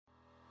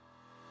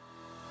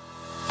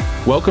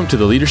Welcome to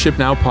the Leadership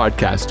Now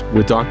podcast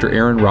with Dr.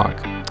 Aaron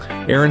Rock.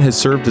 Aaron has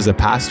served as a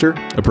pastor,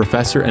 a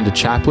professor, and a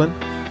chaplain,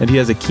 and he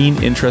has a keen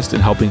interest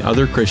in helping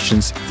other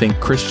Christians think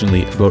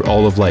Christianly about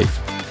all of life.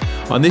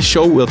 On this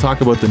show, we'll talk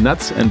about the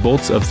nuts and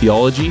bolts of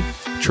theology,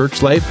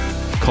 church life,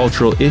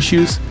 cultural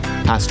issues,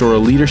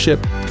 pastoral leadership,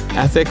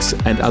 ethics,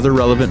 and other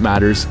relevant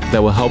matters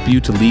that will help you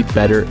to lead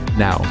better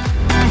now.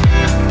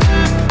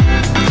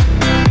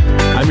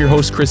 I'm your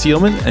host, Chris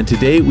Eelman, and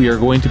today we are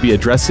going to be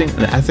addressing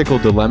an ethical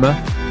dilemma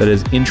that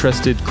has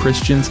interested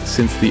Christians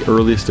since the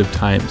earliest of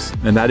times,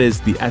 and that is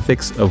the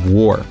ethics of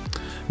war.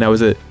 Now,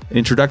 as an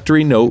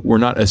introductory note, we're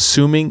not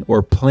assuming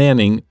or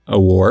planning a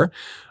war,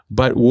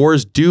 but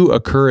wars do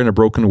occur in a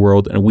broken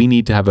world, and we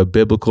need to have a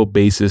biblical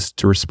basis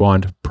to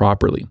respond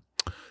properly.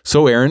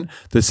 So, Aaron,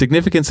 the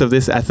significance of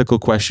this ethical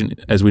question,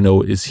 as we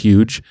know, is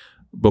huge,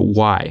 but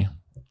why?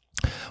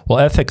 Well,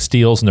 ethics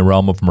deals in the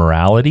realm of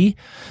morality.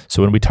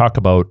 So when we talk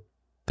about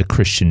the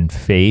Christian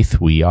faith,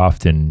 we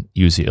often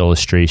use the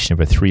illustration of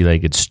a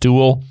three-legged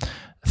stool.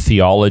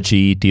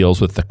 Theology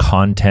deals with the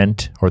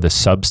content or the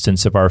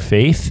substance of our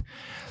faith.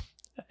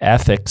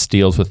 Ethics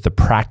deals with the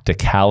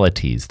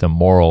practicalities, the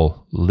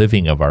moral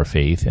living of our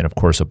faith. And of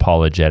course,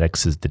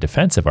 apologetics is the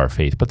defense of our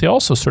faith. But they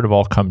also sort of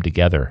all come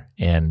together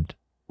and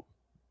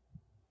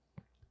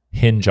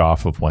hinge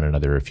off of one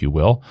another, if you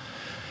will.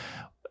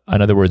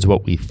 In other words,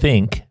 what we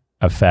think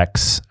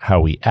affects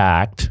how we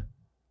act.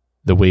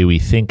 The way we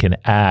think and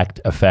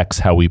act affects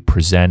how we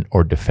present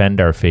or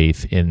defend our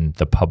faith in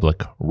the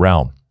public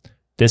realm.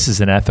 This is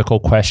an ethical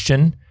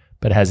question,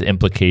 but has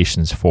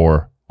implications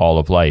for all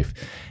of life.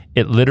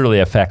 It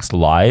literally affects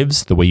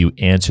lives. The way you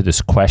answer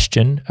this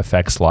question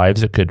affects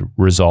lives. It could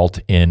result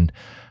in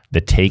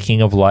the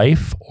taking of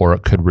life, or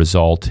it could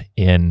result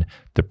in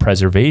the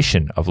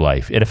preservation of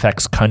life. It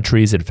affects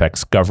countries. It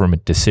affects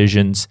government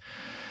decisions.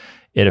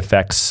 It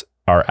affects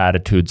our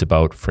attitudes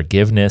about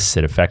forgiveness.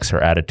 It affects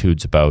our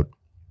attitudes about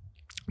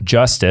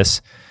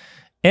justice,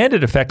 and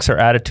it affects our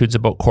attitudes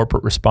about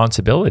corporate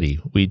responsibility.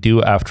 We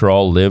do, after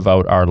all, live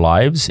out our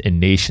lives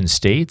in nation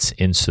states,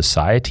 in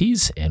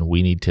societies, and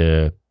we need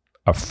to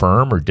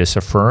affirm or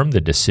disaffirm the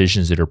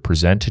decisions that are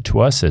presented to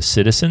us as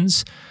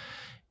citizens.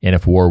 And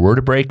if war were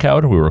to break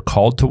out and we were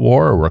called to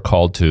war, or we're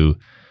called to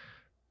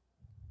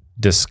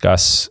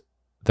discuss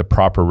the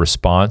proper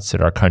response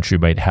that our country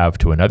might have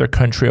to another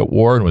country at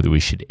war and whether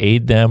we should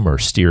aid them or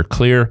steer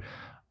clear,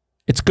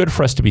 it's good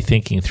for us to be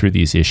thinking through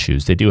these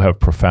issues. They do have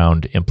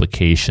profound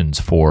implications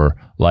for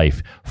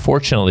life.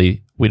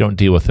 Fortunately, we don't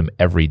deal with them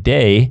every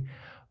day,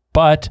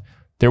 but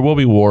there will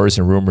be wars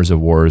and rumors of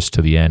wars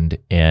to the end,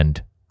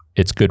 and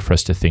it's good for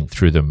us to think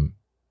through them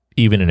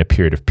even in a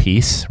period of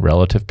peace,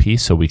 relative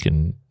peace, so we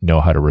can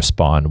know how to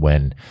respond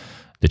when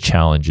the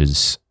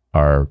challenges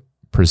are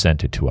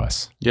presented to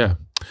us. Yeah.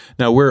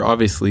 Now, we're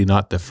obviously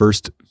not the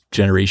first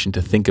generation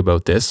to think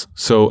about this.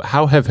 So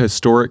how have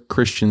historic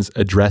Christians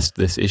addressed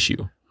this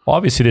issue?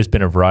 Obviously, there's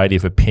been a variety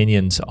of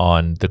opinions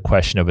on the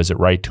question of is it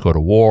right to go to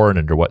war and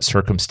under what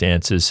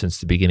circumstances since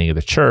the beginning of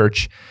the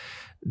church.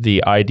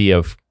 The idea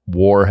of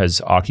war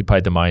has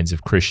occupied the minds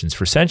of Christians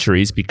for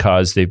centuries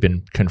because they've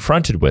been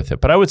confronted with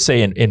it. But I would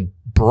say in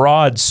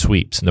broad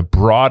sweeps, in the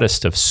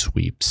broadest of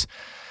sweeps,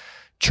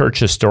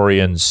 church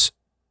historians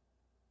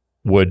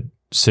would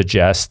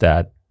suggest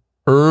that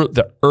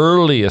the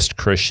earliest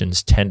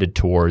Christians tended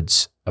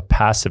towards a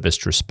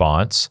pacifist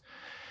response.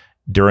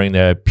 During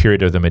the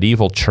period of the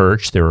medieval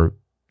church, there were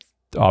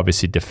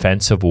obviously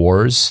defensive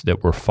wars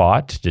that were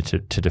fought to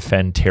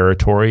defend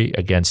territory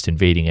against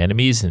invading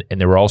enemies. And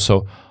there were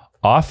also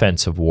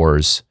offensive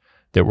wars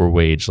that were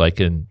waged, like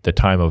in the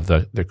time of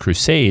the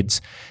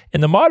Crusades.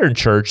 In the modern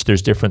church,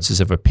 there's differences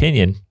of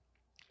opinion.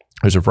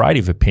 There's a variety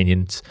of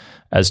opinions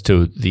as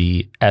to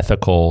the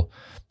ethical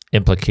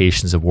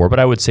implications of war. But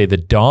I would say the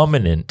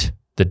dominant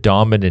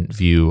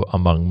view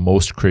among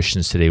most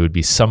Christians today would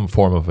be some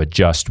form of a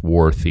just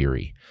war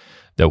theory.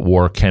 That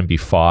war can be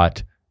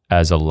fought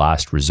as a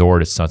last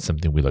resort. It's not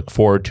something we look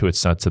forward to.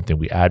 It's not something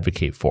we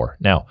advocate for.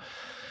 Now,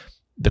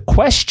 the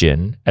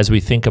question, as we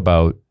think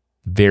about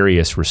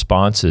various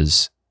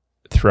responses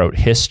throughout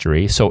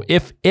history, so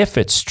if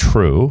it's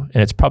true,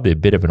 and it's probably a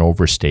bit of an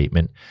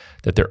overstatement,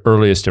 that the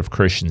earliest of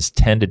Christians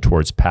tended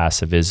towards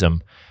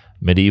pacifism,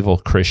 medieval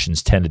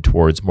Christians tended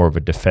towards more of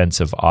a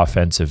defensive,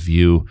 offensive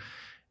view,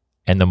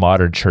 and the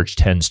modern church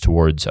tends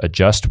towards a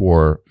just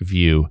war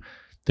view,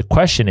 the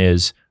question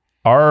is,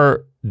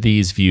 are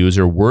these views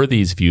or were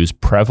these views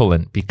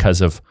prevalent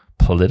because of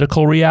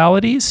political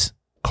realities,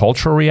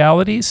 cultural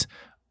realities,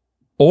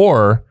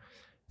 or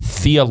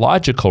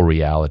theological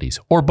realities,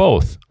 or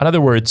both? In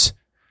other words,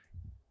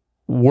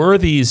 were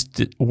these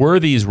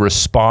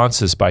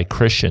responses by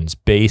Christians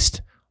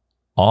based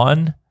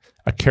on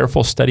a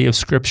careful study of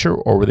Scripture,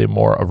 or were they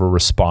more of a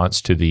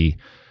response to the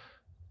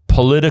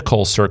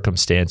political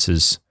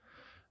circumstances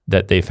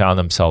that they found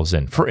themselves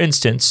in? For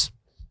instance,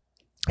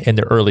 in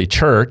the early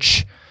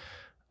church,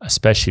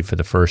 especially for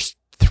the first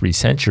 3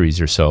 centuries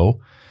or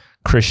so,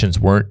 Christians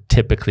weren't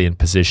typically in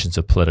positions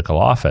of political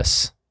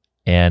office,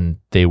 and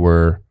they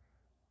were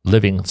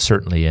living,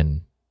 certainly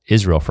in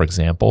Israel, for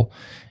example,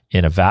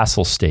 in a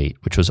vassal state,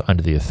 which was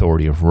under the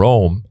authority of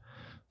Rome.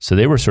 So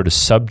they were sort of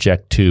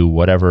subject to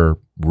whatever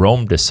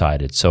Rome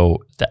decided. So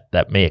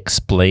that may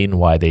explain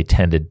why they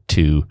tended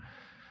to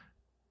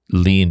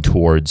lean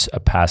towards a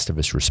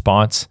pacifist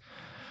response.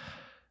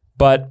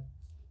 But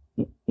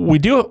we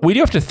do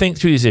have to think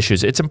through these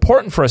issues. It's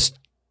important for us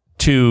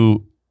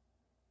to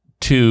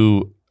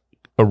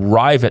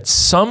arrive at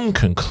some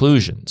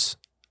conclusions,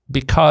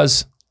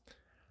 because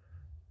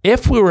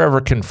if we were ever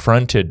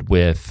confronted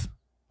with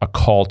a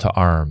call to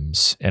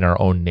arms in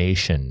our own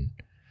nation,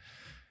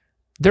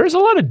 there's a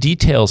lot of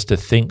details to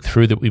think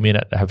through that we may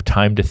not have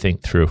time to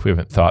think through if we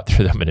haven't thought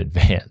through them in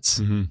advance.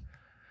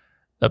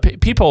 Mm-hmm.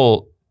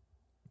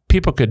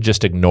 People could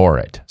just ignore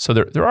it. So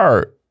there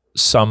are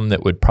some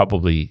that would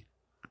probably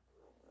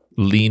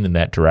lean in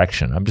that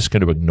direction. I'm just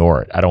going to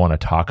ignore it. I don't want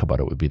to talk about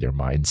it, would be their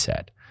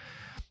mindset.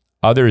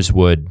 Others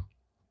would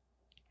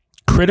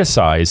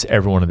criticize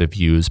every one of the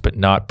views, but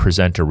not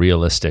present a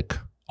realistic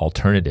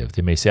alternative.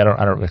 They may say,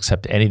 I don't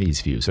accept any of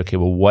these views. Okay,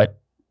 well,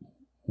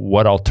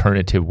 what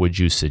alternative would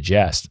you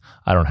suggest?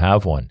 I don't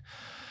have one.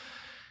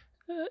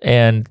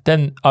 And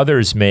then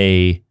others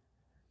may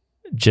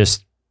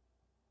just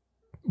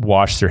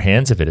wash their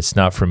hands of it. It's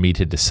not for me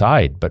to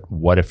decide, but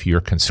what if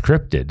you're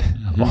conscripted?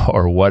 Mm-hmm.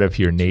 Or what if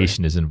your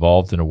nation is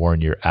involved in a war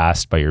and you're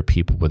asked by your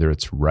people whether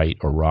it's right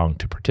or wrong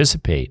to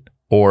participate?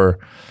 Or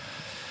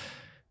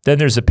then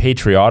there's a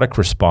patriotic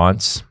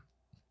response,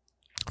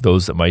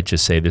 those that might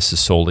just say this is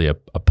solely a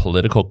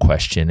political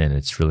question and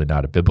it's really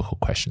not a biblical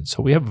question.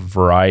 So we have a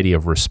variety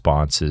of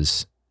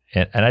responses,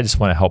 and I just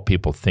want to help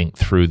people think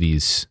through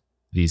these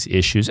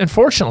issues. And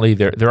fortunately,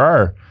 there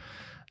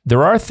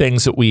are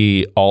things that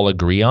we all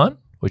agree on,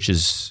 which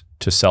is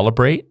to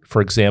celebrate.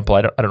 For example,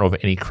 I don't know of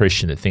any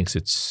Christian that thinks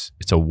it's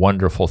a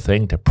wonderful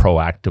thing to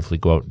proactively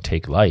go out and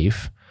take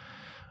life.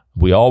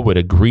 We all would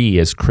agree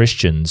as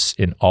Christians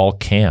in all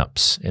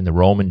camps, in the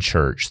Roman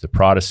Church, the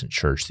Protestant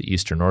Church, the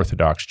Eastern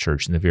Orthodox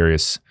Church, and the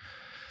various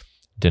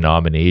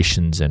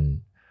denominations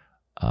and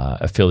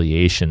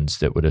affiliations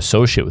that would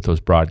associate with those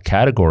broad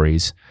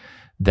categories,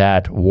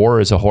 that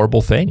war is a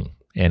horrible thing,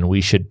 and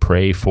we should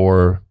pray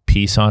for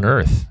peace on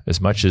earth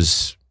as much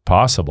as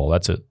possible.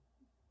 That's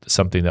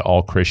something that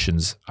all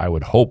Christians, I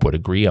would hope, would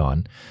agree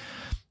on.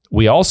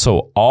 We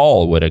also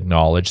all would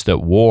acknowledge that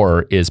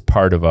war is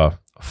part of a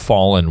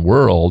fallen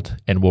world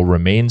and will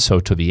remain so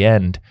to the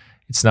end.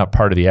 It's not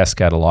part of the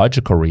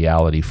eschatological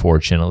reality,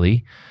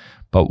 fortunately,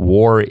 but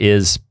war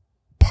is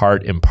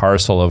part and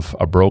parcel of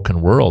a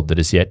broken world that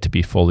is yet to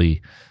be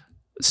fully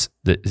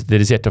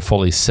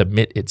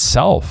submit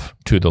itself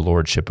to the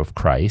lordship of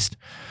Christ.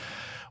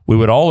 We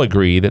would all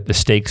agree that the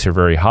stakes are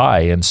very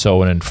high, and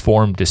so an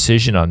informed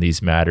decision on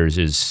these matters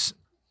is,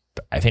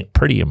 I think,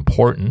 pretty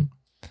important.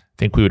 I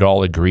think we would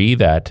all agree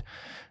that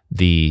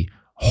the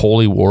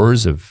holy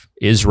wars of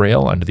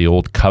Israel under the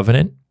Old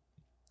Covenant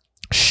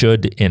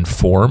should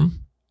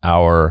inform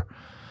our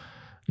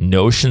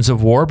notions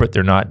of war, but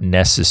they're not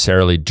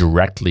necessarily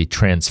directly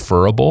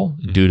transferable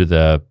due to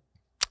the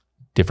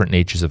different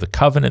natures of the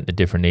covenant, the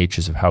different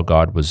natures of how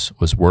God was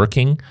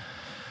working.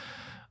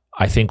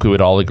 I think we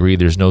would all agree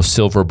there's no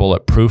silver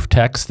bullet proof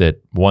text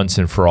that once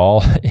and for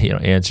all,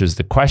 answers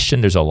the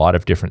question. There's a lot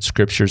of different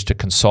scriptures to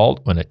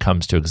consult when it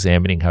comes to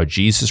examining how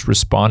Jesus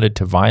responded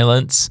to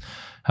violence,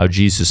 how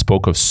Jesus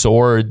spoke of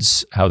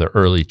swords, how the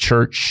early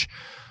church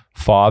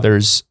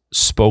fathers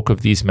spoke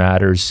of these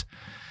matters.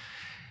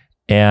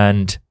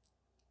 And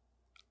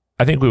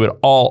I think we would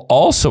all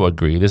also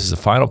agree, this is a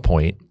final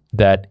point,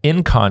 that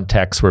in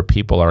contexts where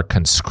people are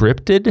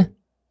conscripted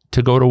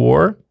to go to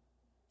war,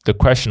 the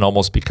question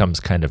almost becomes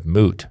kind of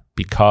moot,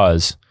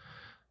 because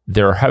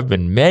there have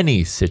been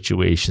many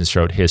situations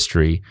throughout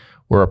history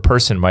where a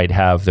person might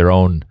have their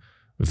own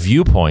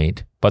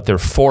viewpoint, but they're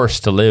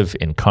forced to live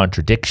in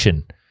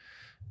contradiction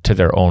to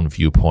their own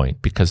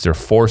viewpoint because they're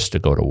forced to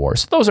go to war.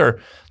 So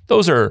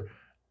those are.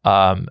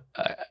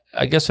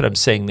 I guess what I'm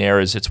saying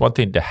there is it's one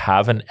thing to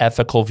have an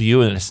ethical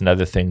view, and it's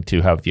another thing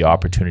to have the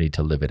opportunity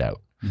to live it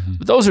out. Mm-hmm.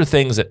 But those are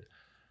things that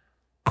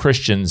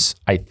Christians,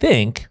 I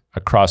think,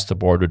 across the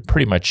board would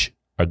pretty much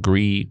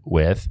agree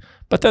with.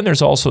 But then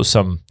there's also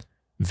some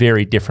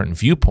very different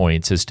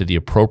viewpoints as to the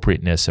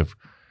appropriateness of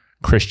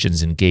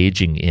Christians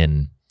engaging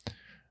in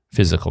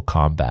physical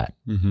combat.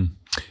 Mm-hmm.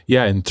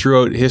 Yeah, and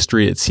throughout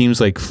history, it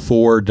seems like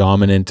 4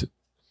 dominant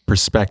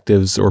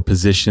perspectives or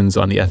positions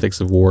on the ethics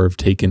of war have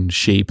taken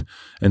shape.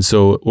 And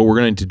so what we're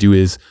going to do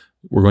is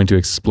we're going to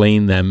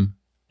explain them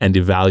and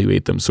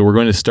evaluate them. So we're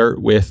going to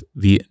start with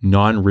the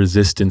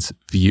non-resistance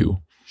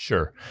view.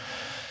 Sure.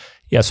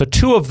 Yeah, so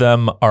 2 of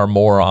them are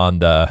more on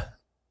the,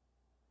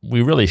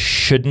 we really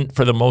shouldn't,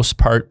 for the most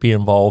part, be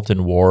involved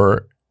in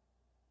war.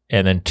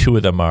 And then 2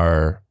 of them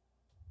are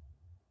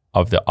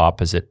of the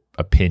opposite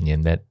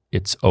opinion, that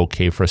it's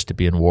okay for us to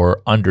be in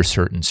war under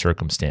certain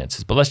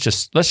circumstances. But let's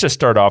just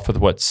start off with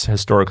what's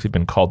historically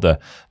been called the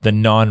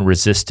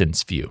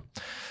non-resistance view.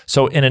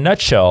 So in a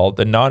nutshell,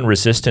 the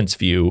non-resistance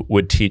view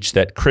would teach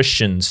that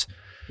Christians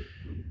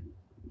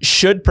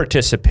should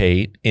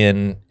participate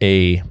in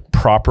a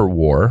proper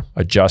war,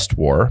 a just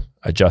war,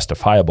 a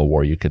justifiable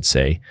war, you could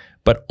say,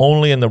 but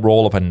only in the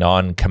role of a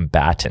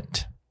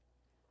non-combatant.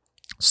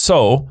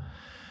 So,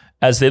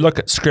 as they look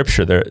at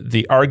Scripture,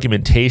 the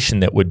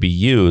argumentation that would be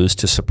used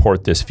to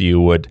support this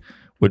view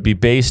would be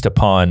based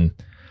upon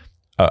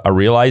a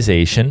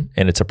realization,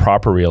 and it's a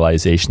proper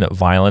realization, that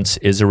violence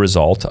is a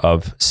result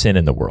of sin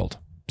in the world.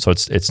 So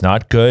it's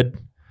not good.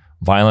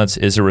 Violence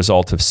is a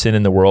result of sin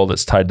in the world.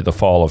 It's tied to the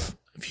fall of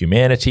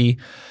humanity,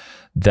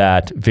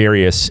 that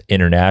various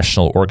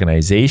international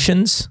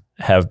organizations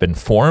have been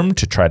formed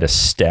to try to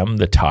stem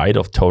the tide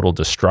of total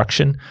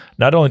destruction.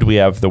 Not only do we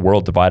have the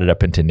world divided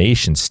up into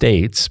nation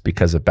states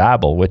because of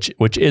Babel,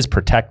 which is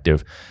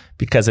protective,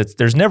 because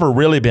there's never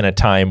really been a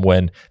time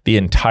when the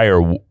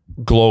entire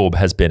globe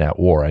has been at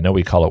war. I know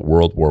we call it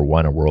World War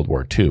I or World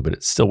War II, but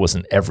it still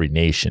wasn't every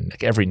nation.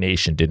 Like every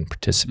nation didn't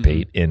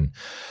participate in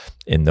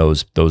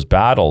those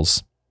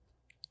battles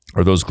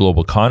or those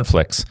global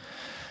conflicts.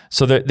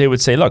 So they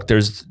would say, look,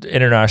 there's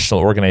international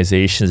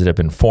organizations that have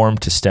been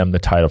formed to stem the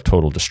tide of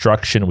total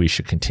destruction. We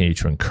should continue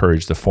to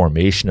encourage the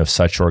formation of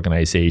such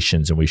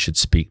organizations, and we should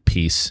speak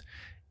peace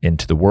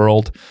into the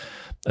world.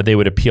 They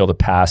would appeal to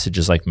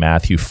passages like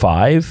Matthew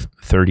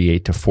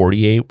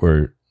 5:38-48,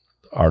 where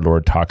our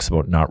Lord talks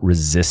about not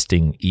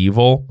resisting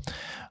evil.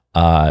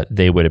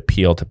 They would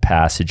appeal to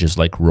passages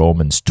like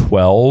Romans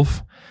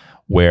 12,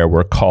 where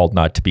we're called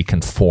not to be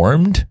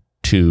conformed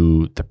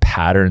to the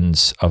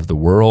patterns of the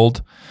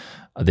world.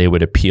 They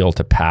would appeal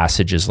to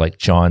passages like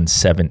John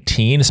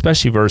 17,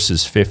 especially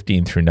verses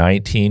 15 through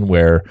 19,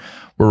 where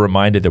we're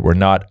reminded that we're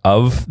not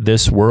of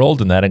this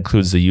world, and that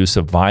includes the use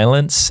of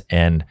violence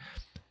and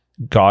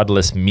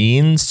godless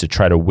means to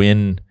try to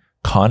win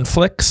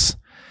conflicts.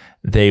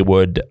 They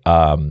would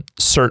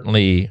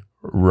certainly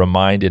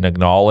remind and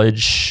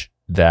acknowledge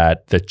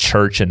that the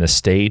church and the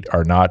state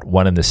are not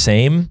one and the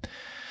same,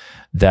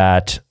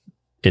 that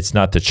it's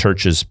not the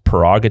church's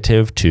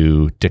prerogative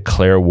to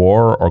declare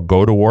war or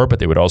go to war, but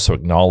they would also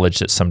acknowledge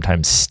that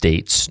sometimes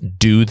states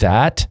do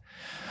that.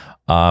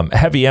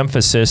 Heavy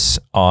emphasis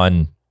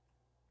on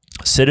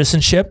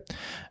citizenship.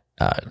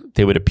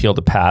 They would appeal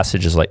to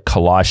passages like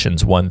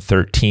Colossians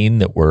 1:13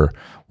 that we're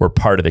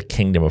part of the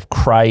kingdom of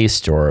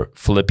Christ, or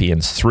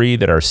Philippians 3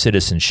 that our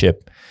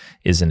citizenship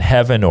is in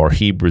heaven, or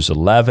Hebrews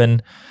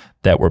 11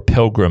 that we're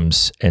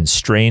pilgrims and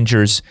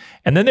strangers.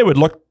 And then they would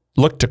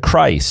look to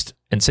Christ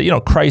and say,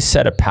 Christ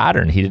set a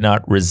pattern. He did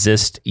not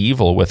resist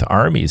evil with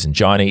armies. In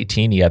John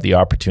 18, he had the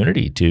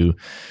opportunity to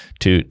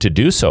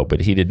do so,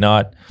 but he did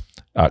not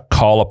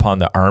call upon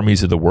the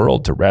armies of the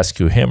world to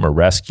rescue him or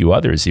rescue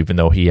others, even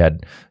though he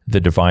had the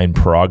divine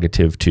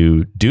prerogative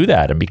to do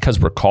that. And because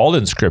we're called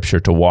in Scripture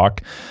to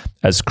walk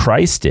as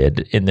Christ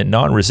did, in the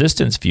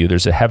non-resistance view,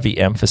 there's a heavy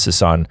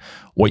emphasis on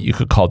what you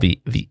could call the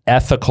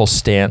ethical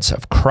stance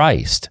of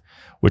Christ,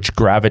 which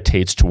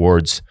gravitates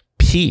towards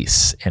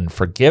peace and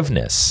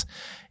forgiveness.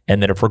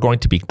 And that if we're going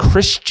to be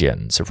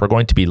Christians, if we're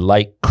going to be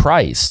like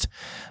Christ,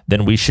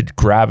 then we should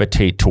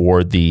gravitate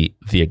toward the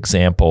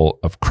example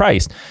of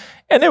Christ.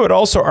 And they would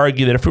also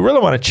argue that if we really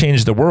want to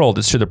change the world,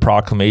 it's through the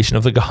proclamation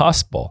of the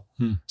gospel.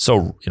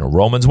 So,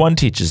 Romans 1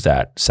 teaches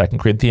that. 2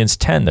 Corinthians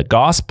 10, the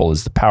gospel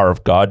is the power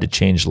of God to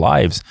change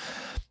lives,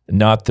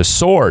 not the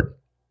sword.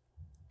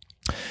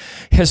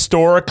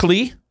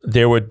 Historically,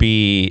 there would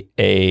be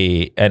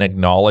an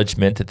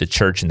acknowledgement that the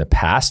church in the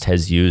past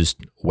has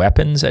used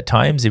weapons at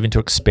times, even to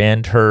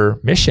expand her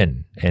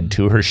mission, and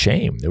to her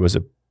shame. There was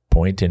a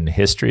point in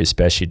history,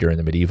 especially during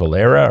the medieval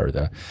era or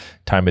the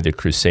time of the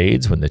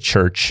Crusades, when the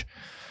church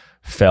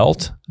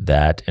felt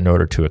that in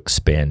order to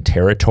expand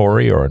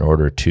territory, or in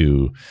order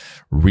to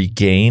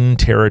regain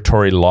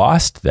territory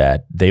lost,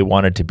 that they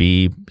wanted to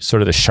be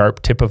sort of the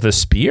sharp tip of the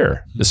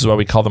spear. This is why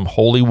we call them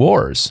holy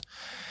wars.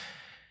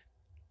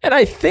 And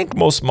I think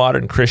most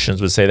modern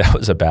Christians would say that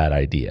was a bad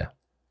idea.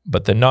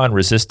 But the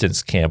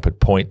non-resistance camp would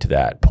point to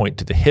that, point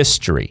to the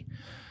history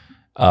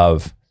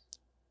of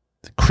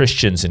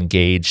Christians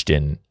engaged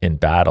in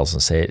battles,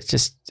 and say it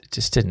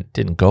just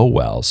didn't go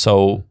well.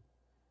 So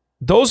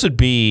those would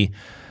be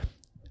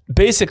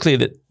basically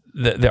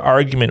the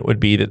argument would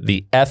be that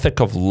the ethic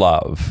of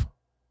love,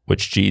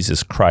 which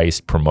Jesus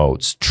Christ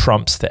promotes,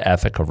 trumps the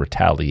ethic of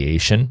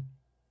retaliation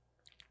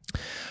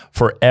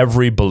for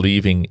every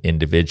believing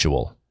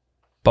individual.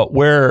 But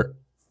where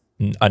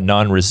a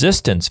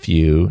non-resistance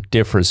view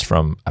differs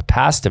from a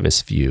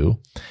pastivist view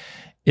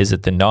is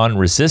that the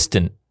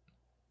non-resistant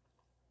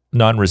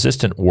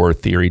war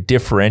theory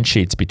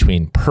differentiates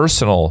between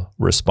personal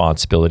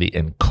responsibility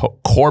and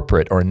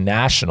corporate or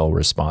national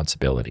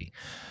responsibility.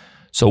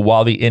 So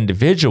while the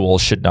individual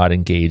should not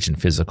engage in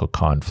physical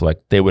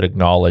conflict, they would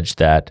acknowledge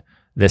that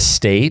the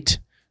state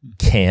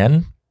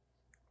can,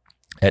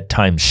 at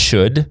times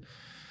should,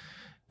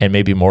 and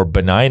maybe more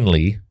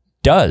benignly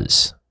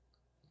does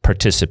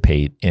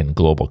participate in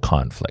global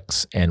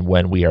conflicts. And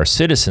when we are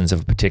citizens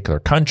of a particular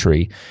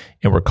country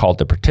and we're called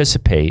to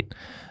participate,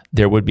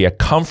 there would be a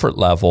comfort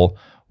level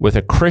with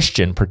a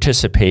Christian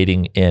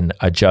participating in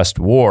a just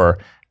war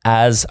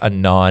as a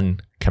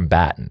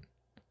non-combatant.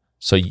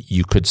 So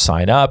you could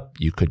sign up,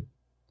 you could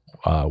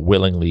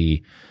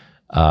willingly,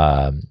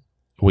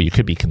 you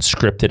could be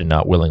conscripted and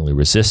not willingly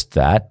resist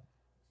that.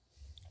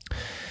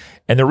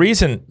 And the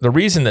reason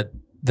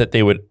that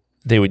they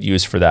would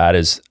use for that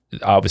is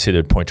obviously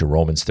they'd point to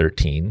Romans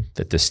 13,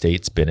 that the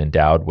state's been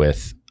endowed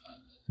with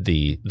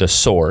the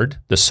sword.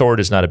 The sword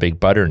is not a big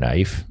butter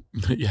knife.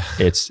 Yeah.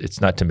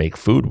 It's not to make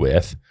food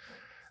with.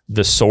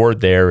 The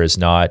sword there is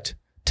not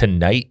to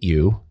knight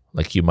you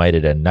like you might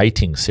at a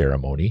knighting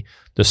ceremony.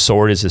 The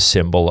sword is a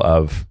symbol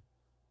of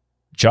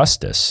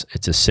justice.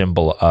 It's a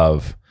symbol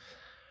of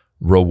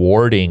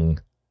rewarding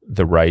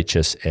the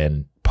righteous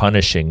and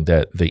punishing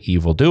the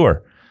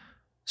evildoer.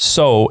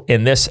 So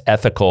in this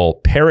ethical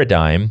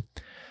paradigm,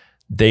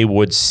 they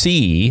would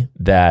see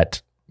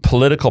that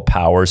political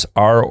powers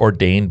are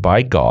ordained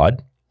by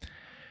God.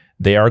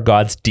 They are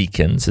God's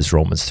deacons, as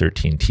Romans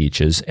 13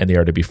 teaches, and they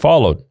are to be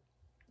followed.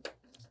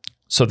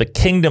 So the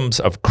kingdoms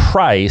of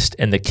Christ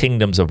and the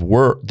kingdoms of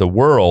the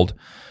world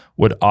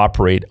would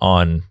operate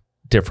on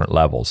different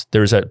levels.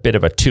 There's a bit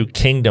of a two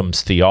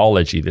kingdoms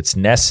theology that's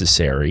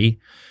necessary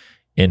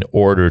in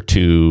order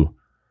to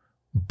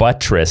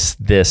buttress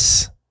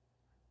this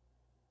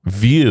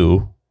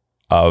view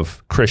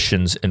of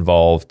Christians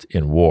involved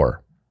in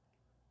war.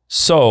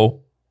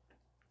 So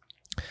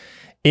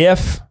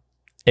if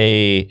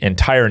an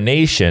entire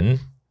nation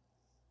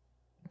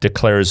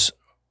declares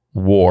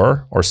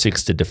war or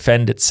seeks to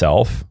defend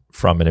itself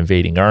from an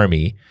invading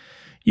army,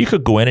 you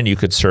could go in and you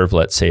could serve,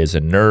 let's say, as a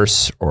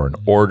nurse or an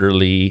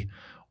orderly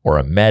or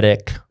a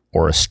medic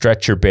or a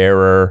stretcher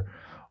bearer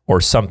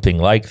or something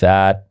like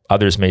that.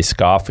 Others may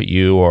scoff at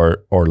you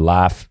or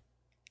laugh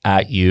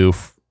at you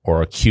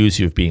or accuse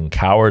you of being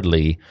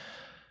cowardly.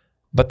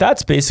 But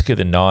that's basically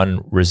the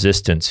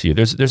non-resistance view.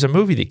 There's a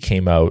movie that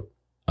came out,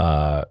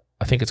 I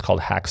think it's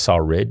called Hacksaw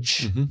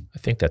Ridge. Mm-hmm. I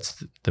think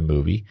that's the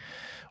movie,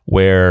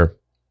 where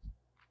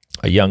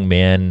a young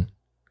man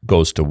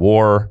goes to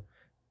war,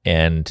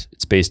 and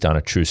it's based on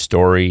a true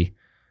story.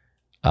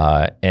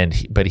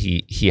 But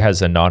he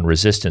has a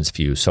non-resistance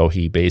view. So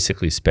he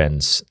basically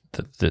spends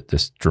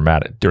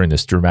during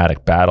this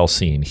dramatic battle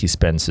scene, he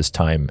spends his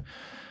time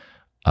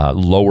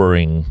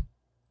lowering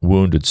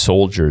wounded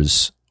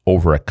soldiers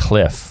over a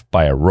cliff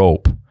by a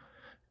rope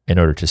in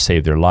order to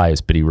save their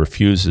lives. But he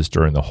refuses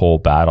during the whole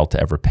battle to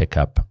ever pick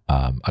up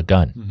a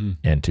gun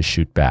and to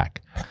shoot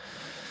back.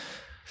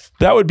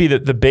 That would be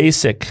the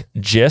basic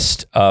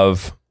gist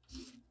of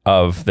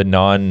the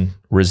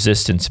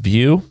non-resistance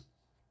view.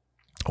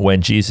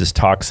 When Jesus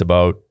talks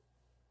about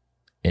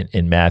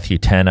in Matthew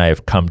 10, I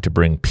have come to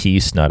bring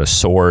peace, not a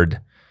sword.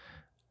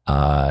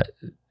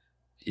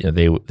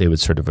 They would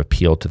sort of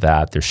appeal to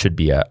that. There should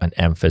be an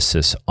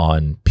emphasis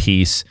on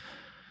peace.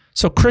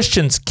 So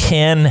Christians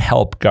can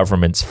help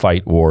governments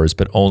fight wars,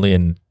 but only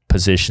in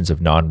positions of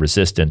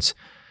non-resistance.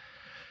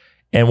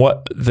 And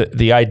what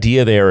the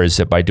idea there is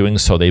that by doing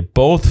so, they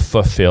both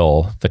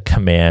fulfill the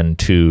command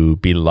to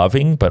be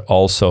loving, but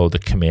also the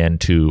command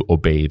to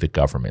obey the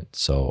government.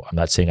 So I'm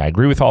not saying I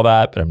agree with all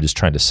that, but I'm just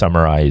trying to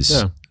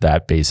summarize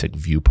that basic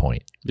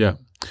viewpoint. Yeah.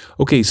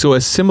 Okay, so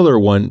a similar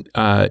one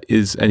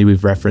is, and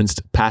we've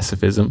referenced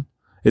pacifism.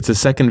 It's a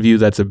second view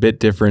that's a bit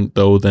different,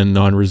 though, than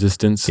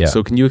non-resistance. Yeah.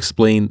 So can you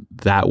explain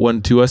that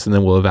one to us, and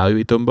then we'll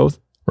evaluate them both?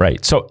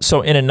 Right.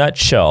 So in a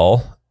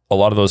nutshell, a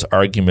lot of those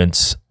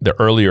arguments, the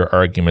earlier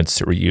arguments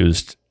that were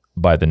used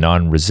by the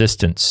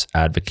non-resistance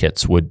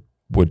advocates would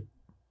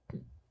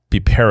be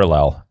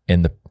parallel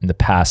in the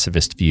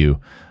pacifist view.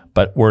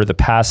 But where the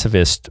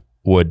pacifist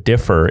would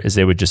differ is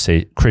they would just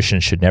say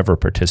Christians should never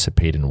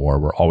participate in war.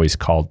 We're always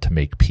called to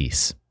make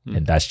peace.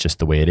 And that's just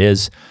the way it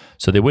is.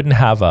 So they wouldn't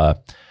have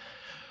a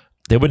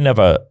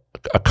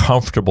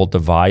comfortable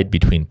divide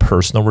between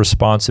personal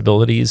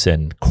responsibilities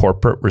and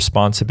corporate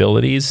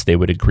responsibilities. They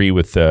would agree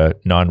with the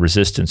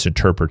non-resistance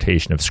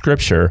interpretation of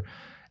Scripture,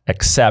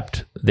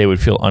 except they would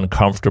feel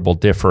uncomfortable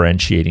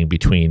differentiating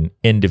between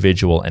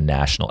individual and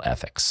national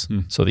ethics.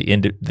 So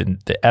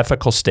the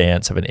ethical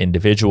stance of an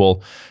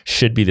individual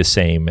should be the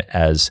same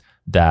as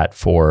that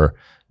for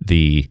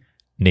the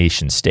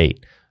nation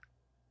state.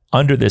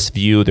 Under this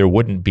view, there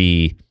wouldn't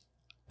be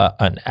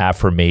an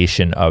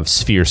affirmation of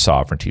sphere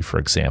sovereignty, for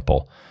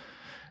example,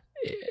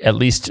 at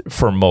least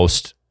for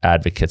most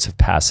advocates of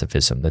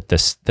pacifism, that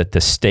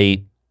the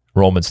state,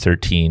 Romans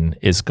 13,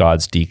 is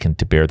God's deacon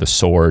to bear the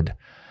sword.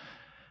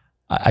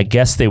 I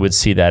guess they would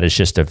see that as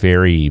just a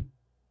very,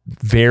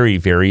 very,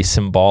 very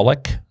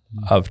symbolic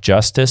of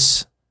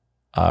justice,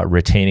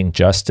 retaining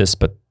justice.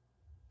 But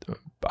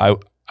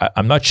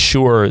I'm not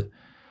sure.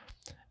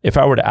 If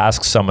I were to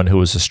ask someone who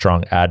was a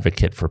strong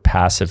advocate for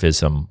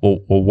pacifism, well,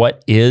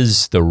 what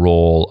is the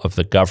role of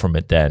the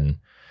government then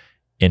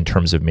in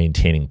terms of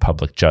maintaining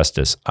public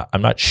justice?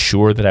 I'm not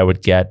sure that I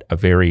would get a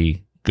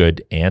very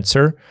good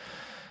answer,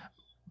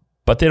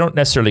 but they don't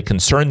necessarily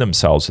concern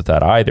themselves with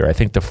that either. I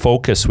think the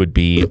focus would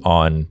be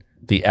on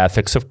the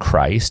ethics of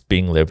Christ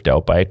being lived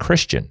out by a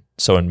Christian.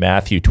 So in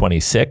Matthew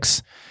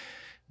 26,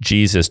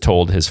 Jesus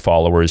told his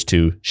followers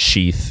to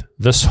sheath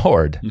the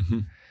sword.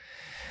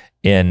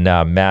 In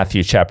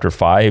Matthew chapter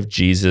 5,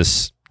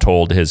 Jesus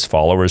told his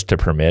followers to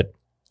permit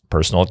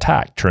personal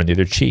attack, turn the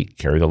other cheek,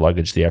 carry the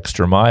luggage the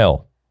extra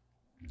mile.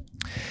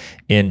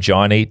 In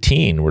John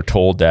 18, we're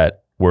told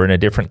that we're in a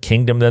different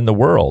kingdom than the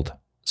world.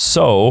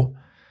 So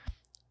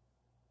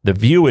the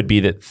view would be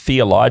that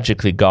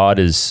theologically God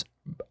is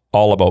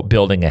all about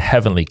building a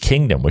heavenly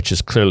kingdom, which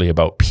is clearly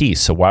about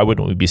peace. So why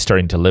wouldn't we be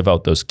starting to live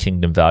out those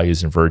kingdom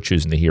values and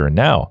virtues in the here and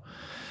now?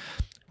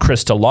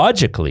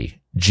 Christologically,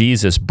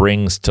 Jesus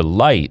brings to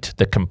light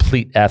the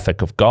complete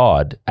ethic of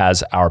God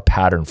as our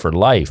pattern for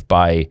life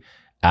by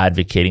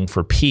advocating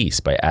for peace,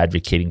 by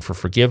advocating for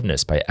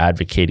forgiveness, by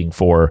advocating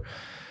for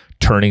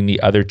turning the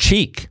other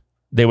cheek.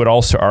 They would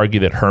also argue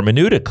that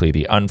hermeneutically,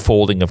 the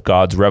unfolding of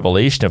God's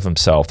revelation of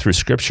himself through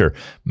Scripture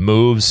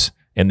moves,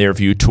 in their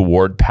view,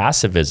 toward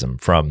pacifism,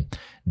 from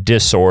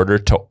disorder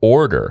to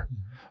order,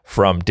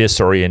 from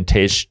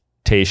disorientation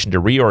to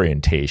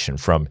reorientation,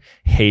 from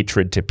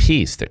hatred to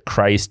peace, that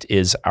Christ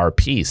is our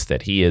peace,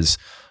 that he is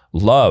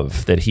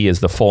love, that he is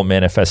the full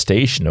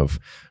manifestation of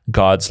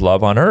God's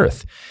love on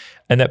earth.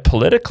 And that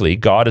politically,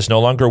 God is no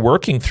longer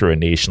working through a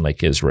nation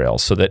like Israel,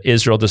 so that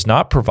Israel does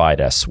not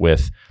provide us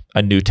with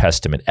a New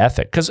Testament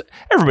ethic. Because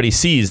everybody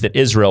sees that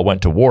Israel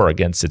went to war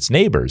against its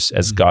neighbors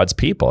as God's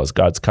people, as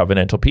God's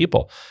covenantal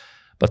people.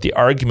 But the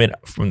argument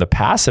from the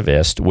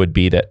pacifist would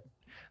be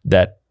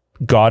that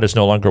God is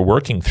no longer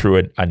working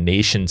through a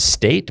nation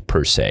state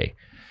per se.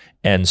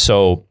 And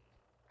so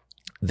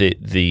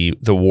the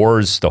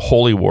wars, the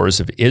holy wars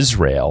of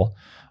Israel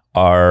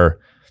are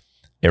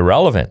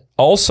irrelevant.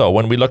 Also,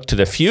 when we look to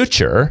the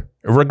future,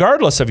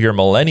 regardless of your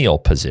millennial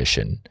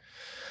position,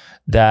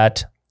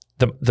 that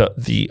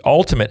the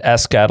ultimate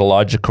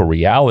eschatological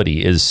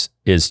reality is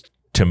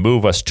to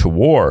move us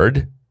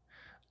toward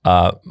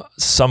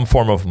some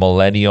form of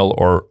millennial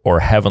or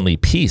heavenly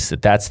peace,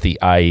 that's the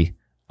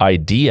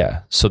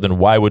idea. So then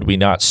why would we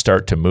not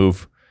start to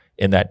move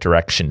in that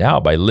direction now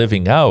by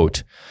living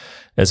out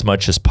as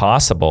much as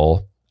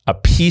possible a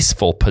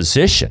peaceful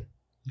position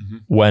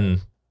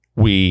when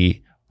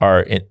we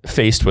are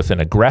faced with an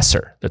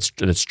aggressor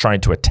that's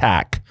trying to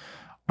attack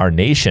our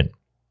nation?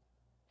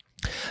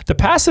 The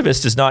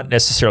pacifist is not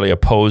necessarily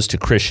opposed to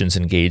Christians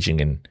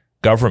engaging in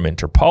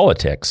government or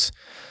politics,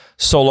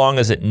 so long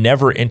as it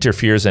never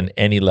interferes on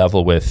any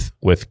level with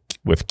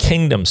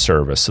kingdom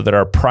service, so that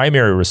our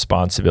primary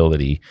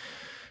responsibility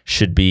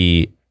should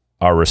be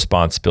our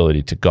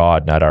responsibility to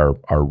God, not our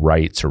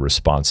rights or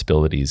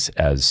responsibilities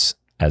as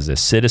a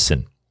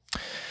citizen.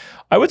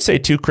 I would say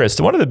too,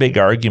 Chris, one of the big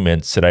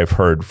arguments that I've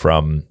heard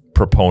from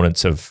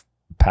proponents of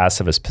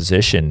pacifist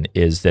position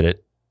is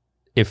that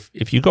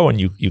if you go and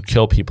you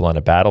kill people on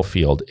a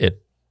battlefield, it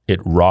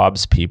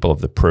robs people of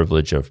the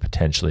privilege of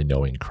potentially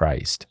knowing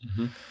Christ,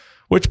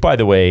 which, by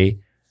the way,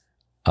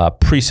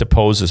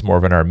 presupposes more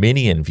of an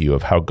Arminian view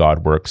of how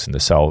God works in the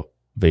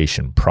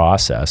salvation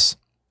process.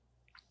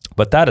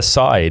 But that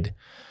aside,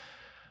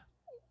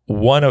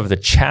 one of the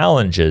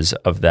challenges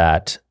of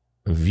that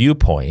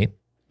viewpoint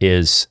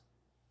is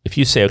if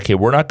you say, okay,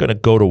 we're not going to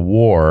go to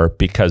war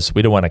because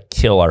we don't want to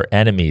kill our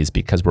enemies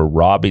because we're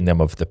robbing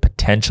them of the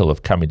potential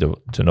of coming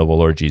to know the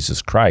Lord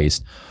Jesus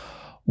Christ.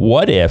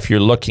 What if you're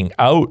looking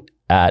out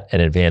at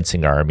an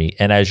advancing army,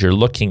 and as you're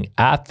looking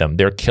at them,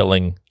 they're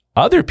killing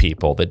other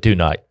people that do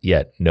not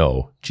yet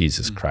know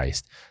Jesus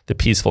Christ, the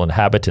peaceful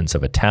inhabitants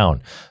of a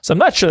town? So I'm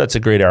not sure that's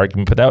a great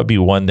argument, but that would be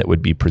one that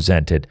would be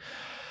presented.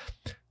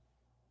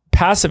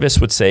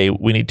 Pacifists would say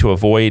we need to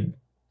avoid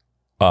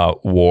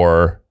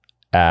war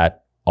at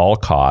all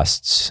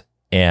costs,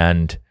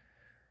 and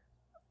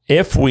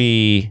if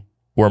we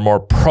were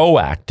more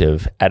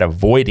proactive at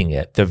avoiding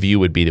it, the view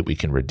would be that we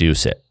can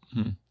reduce it.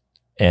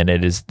 And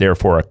it is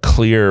therefore a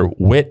clear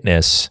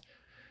witness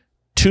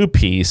to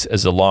peace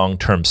as a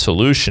long-term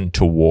solution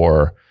to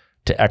war,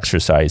 to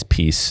exercise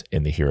peace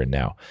in the here and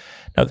now.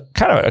 Now,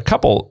 kind of a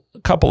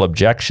couple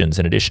objections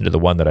in addition to the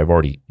one that I've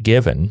already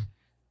given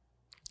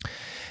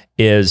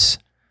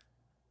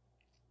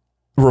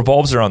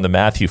revolves around the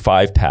Matthew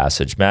 5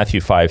 passage,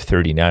 Matthew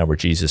 5:39, where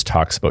Jesus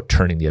talks about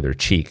turning the other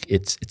cheek.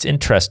 It's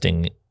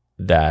interesting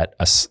that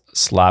a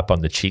slap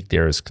on the cheek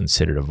there is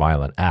considered a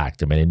violent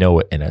act. I mean, I know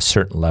in a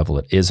certain level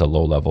it is a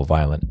low-level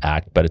violent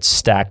act, but it's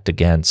stacked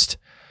against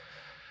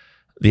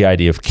the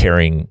idea of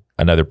carrying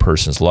another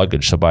person's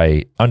luggage. So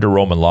under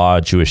Roman law,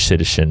 a Jewish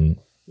citizen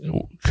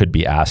could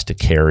be asked to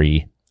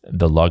carry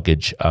the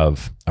luggage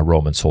of a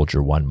Roman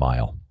soldier 1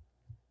 mile.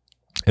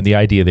 And the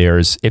idea there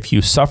is if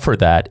you suffer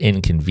that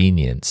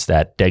inconvenience,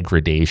 that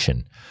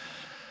degradation,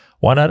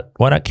 why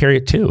not carry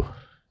it too?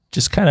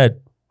 Just kind of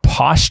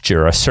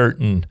posture a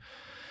certain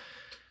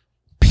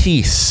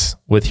peace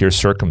with your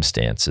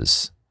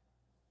circumstances.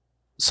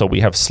 So we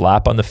have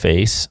slap on the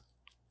face.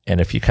 And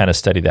if you kind of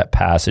study that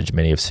passage,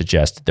 many have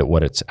suggested that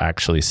what it's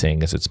actually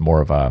saying is it's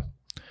more of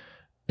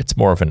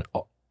an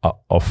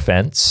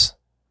offense.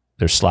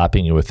 They're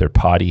slapping you with their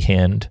potty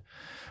hand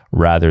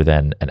rather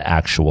than an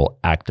actual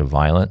act of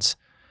violence.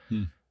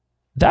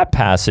 That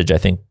passage, I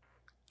think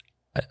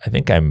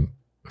I'm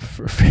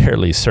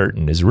fairly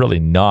certain, is really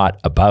not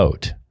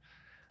about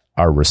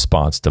our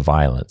response to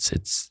violence.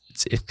 It's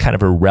it's kind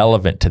of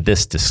irrelevant to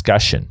this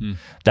discussion.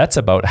 That's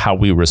about how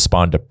we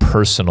respond to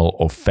personal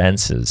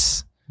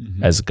offenses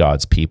as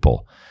God's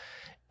people.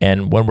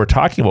 And when we're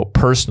talking about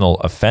personal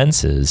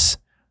offenses,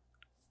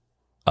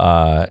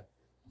 and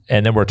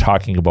then we're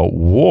talking about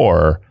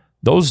war,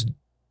 those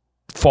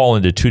fall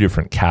into two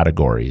different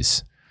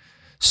categories.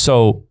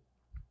 So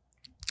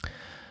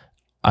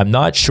I'm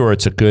not sure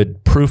it's a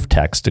good proof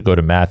text to go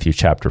to Matthew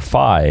chapter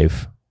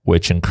 5,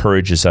 which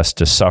encourages us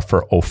to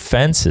suffer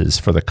offenses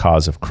for the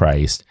cause of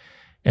Christ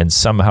and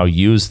somehow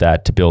use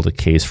that to build a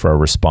case for our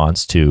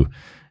response to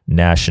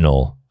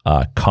national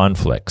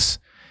conflicts.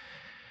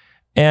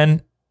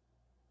 And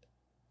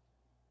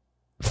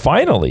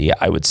finally,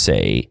 I would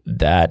say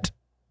that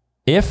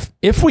if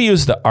we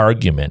use the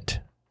argument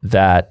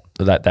that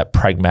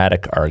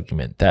pragmatic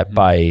argument that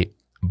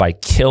by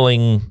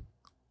killing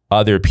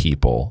other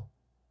people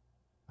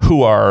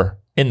who are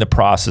in the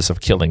process of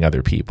killing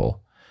other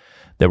people,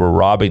 that we're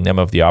robbing them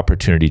of the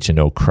opportunity to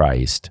know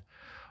Christ,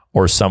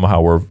 or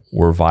somehow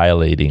we're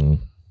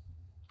violating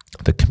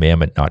the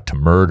commandment not to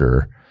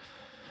murder,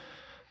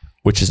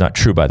 which is not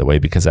true, by the way,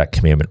 because that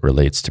commandment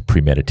relates to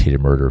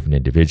premeditated murder of an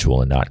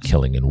individual and not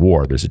killing in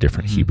war. There's a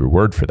different Hebrew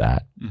word for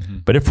that.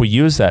 But if we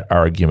use that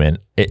argument,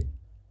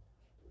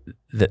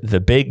 the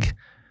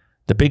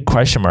big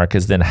question mark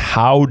is then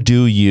how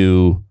do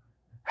you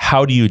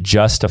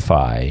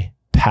justify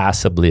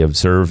passively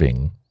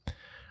observing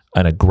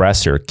an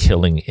aggressor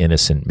killing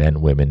innocent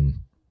men,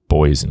 women,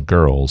 boys, and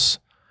girls?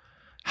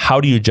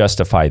 How do you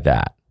justify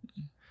that?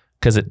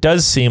 Because it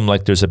does seem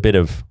like there's a bit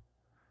of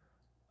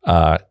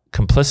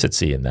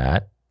complicity in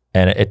that.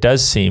 And it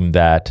does seem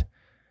that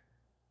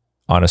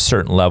on a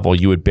certain level,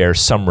 you would bear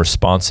some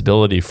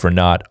responsibility for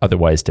not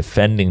otherwise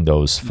defending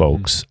those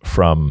folks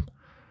from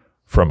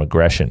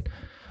aggression.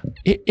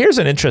 Here's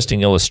an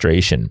interesting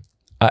illustration.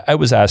 I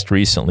was asked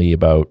recently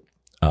about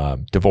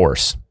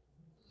divorce.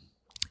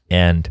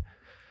 And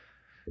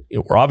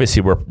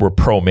we're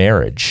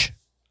pro-marriage.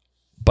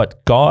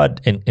 But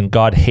God and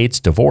God hates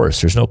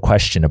divorce. There's no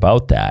question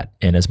about that.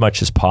 And as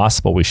much as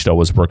possible, we should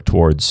always work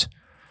towards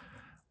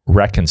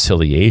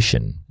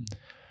reconciliation.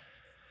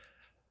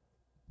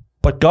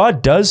 But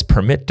God does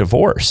permit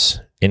divorce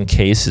in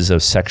cases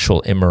of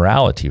sexual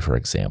immorality, for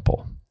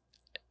example.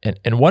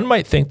 And one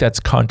might think that's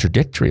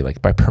contradictory.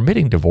 Like, by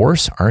permitting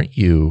divorce, aren't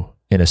you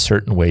in a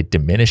certain way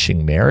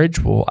diminishing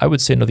marriage? Well, I would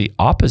say no, the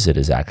opposite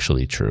is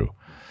actually true.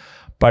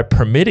 By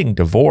permitting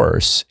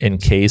divorce in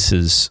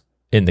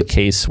the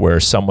case where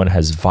someone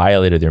has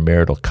violated their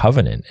marital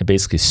covenant and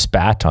basically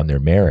spat on their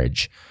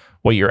marriage,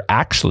 what you're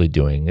actually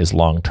doing is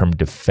long-term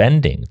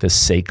defending the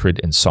sacred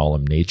and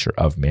solemn nature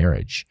of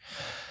marriage.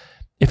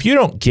 If you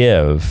don't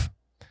give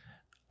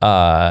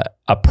a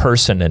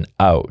person an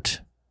out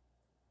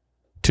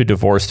to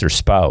divorce their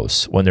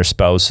spouse when their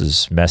spouse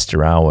has messed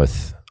around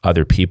with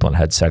other people and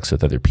had sex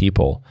with other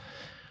people,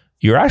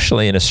 you're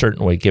actually in a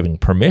certain way giving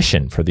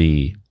permission for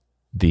the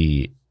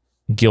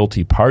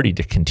guilty party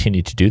to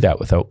continue to do that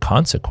without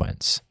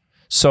consequence.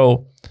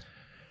 So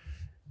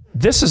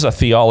this is a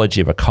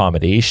theology of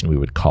accommodation, we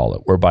would call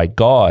it, whereby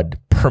God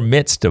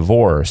permits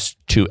divorce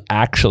to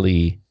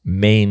actually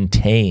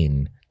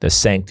maintain the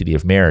sanctity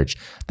of marriage.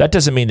 That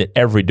doesn't mean that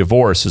every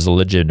divorce is a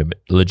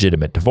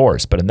legitimate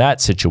divorce, but in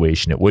that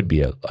situation, it would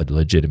be a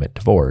legitimate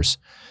divorce,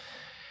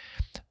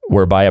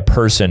 whereby a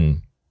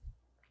person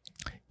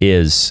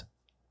is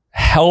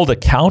held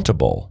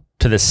accountable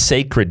to the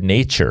sacred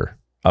nature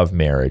of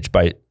marriage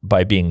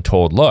by being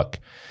told, look,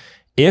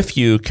 if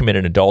you commit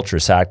an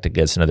adulterous act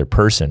against another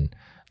person,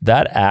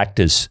 that act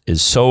is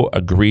so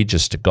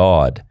egregious to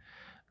God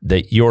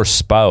that your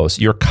spouse,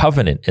 your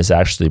covenant is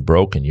actually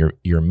broken.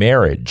 Your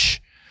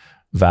marriage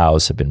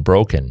vows have been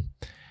broken,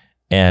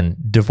 and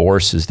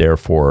divorce is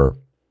therefore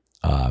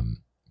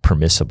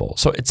permissible.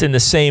 So it's in the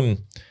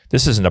same,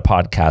 this isn't a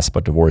podcast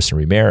about divorce and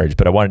remarriage,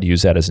 but I wanted to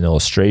use that as an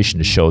illustration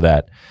to show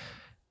that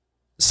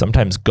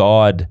sometimes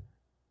God,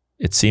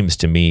 it seems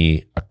to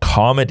me,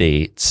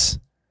 accommodates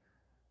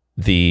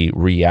the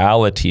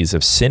realities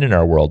of sin in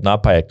our world,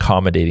 not by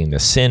accommodating the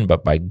sin,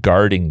 but by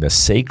guarding the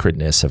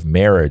sacredness of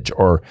marriage,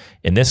 or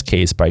in this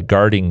case, by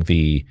guarding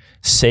the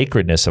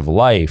sacredness of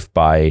life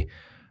by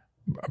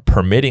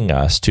permitting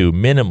us to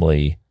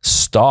minimally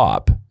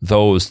stop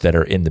those that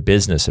are in the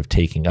business of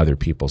taking other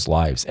people's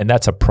lives. And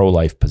that's a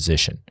pro-life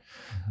position.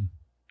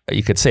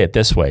 You could say it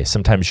this way.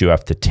 Sometimes you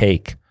have to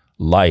take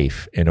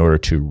life in order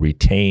to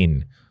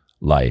retain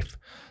life.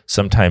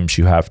 Sometimes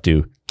you have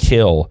to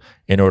kill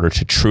in order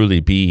to truly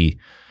be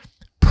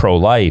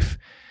pro-life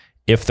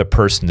if the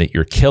person that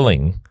you're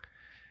killing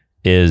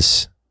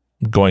is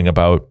going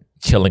about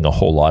killing a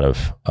whole lot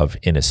of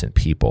innocent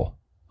people.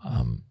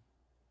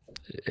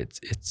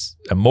 It's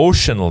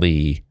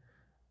emotionally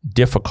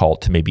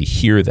difficult to maybe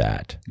hear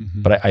that,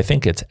 but I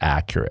think it's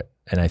accurate,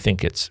 and I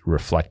think it's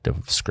reflective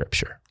of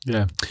Scripture.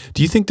 Yeah.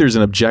 Do you think there's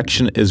an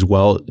objection as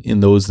well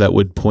in those that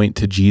would point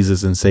to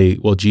Jesus and say,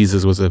 well,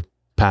 Jesus was a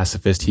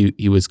pacifist,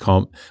 he was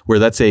calm, where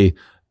that's a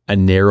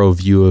narrow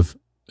view of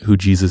who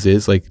Jesus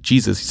is? Like,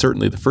 Jesus,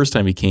 certainly the first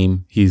time he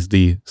came, he's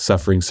the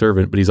suffering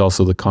servant, but he's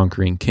also the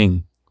conquering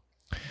king.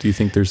 Do you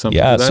think there's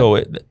something to that?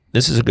 So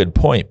this is a good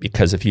point,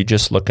 because if you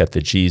just look at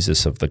the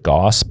Jesus of the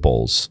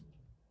Gospels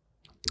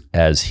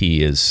as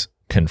he is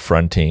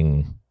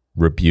confronting,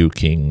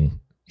 rebuking,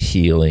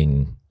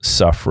 healing,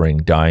 suffering,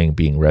 dying,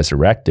 being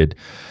resurrected,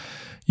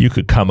 you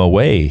could come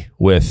away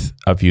with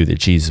a view that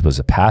Jesus was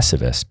a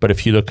pacifist. But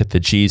if you look at the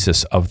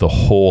Jesus of the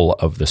whole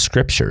of the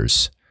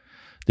Scriptures,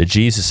 the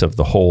Jesus of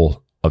the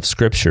whole of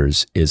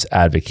Scriptures is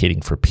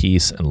advocating for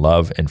peace and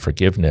love and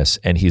forgiveness,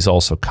 and he's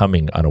also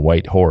coming on a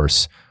white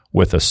horse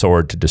with a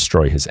sword to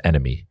destroy his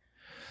enemy.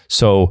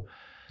 So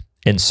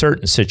in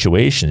certain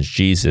situations,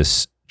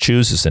 Jesus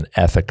chooses an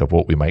ethic of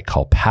what we might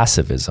call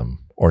pacifism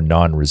or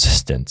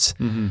non-resistance.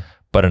 Mm-hmm.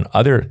 But in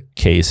other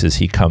cases,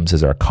 he comes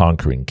as our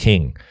conquering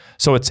king.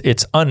 So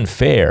it's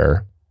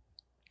unfair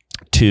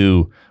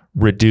to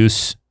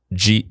reduce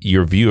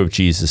your view of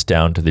Jesus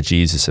down to the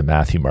Jesus of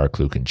Matthew, Mark,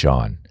 Luke, and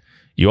John.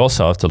 You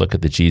also have to look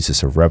at the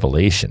Jesus of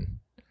Revelation.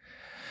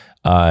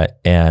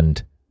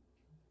 And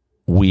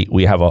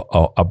we have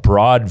a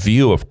broad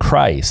view of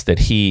Christ, that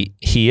he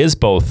is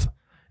both,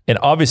 and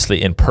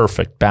obviously in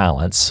perfect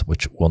balance,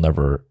 which we'll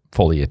never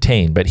fully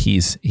attain, but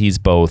he's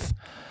both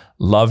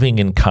loving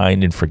and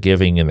kind and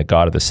forgiving and the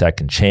God of the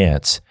second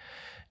chance,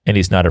 and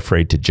he's not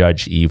afraid to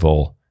judge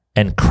evil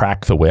and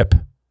crack the whip,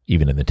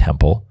 even in the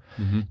temple,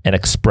 mm-hmm. and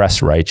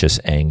express righteous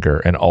anger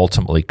and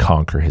ultimately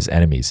conquer his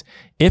enemies.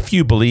 If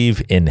you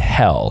believe in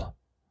hell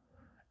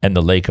and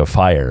the lake of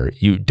fire,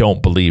 you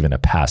don't believe in a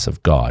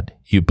passive God.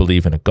 You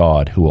believe in a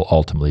God who will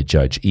ultimately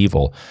judge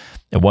evil.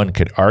 And one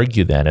could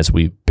argue then, as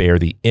we bear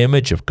the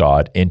image of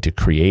God into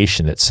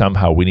creation, that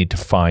somehow we need to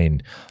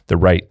find the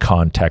right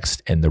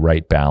context and the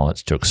right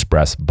balance to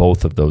express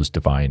both of those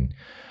divine,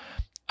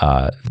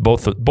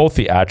 both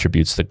the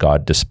attributes that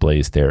God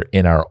displays there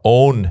in our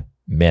own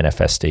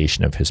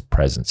manifestation of his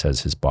presence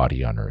as his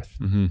body on earth.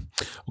 Mm-hmm.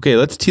 Okay,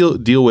 let's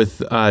deal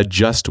with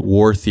just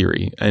war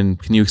theory.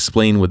 And can you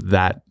explain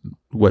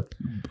what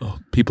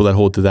people that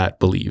hold to that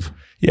believe?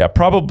 Yeah,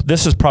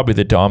 this is probably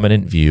the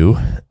dominant view,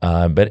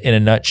 but in a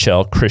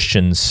nutshell,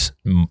 Christians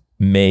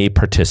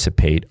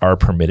are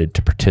permitted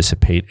to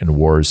participate in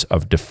wars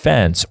of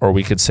defense, or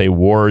we could say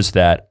wars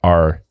that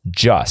are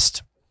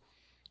just.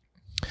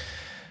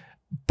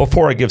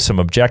 Before I give some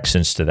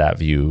objections to that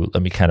view,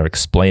 let me kind of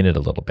explain it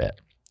a little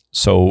bit.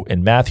 So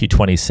in Matthew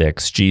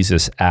 26,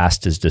 Jesus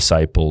asked his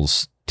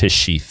disciples to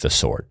sheath the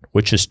sword,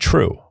 which is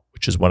true,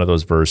 which is one of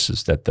those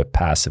verses that the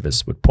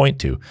pacifists would point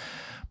to.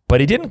 But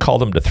he didn't call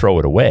them to throw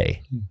it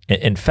away.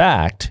 In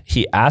fact,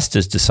 he asked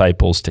his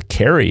disciples to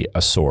carry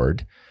a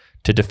sword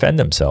to defend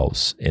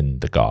themselves in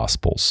the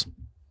Gospels,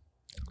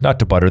 not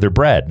to butter their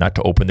bread, not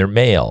to open their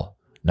mail,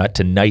 not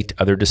to knight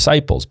other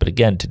disciples, but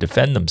again, to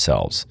defend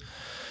themselves.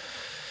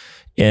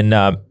 In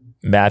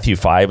Matthew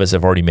 5, as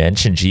I've already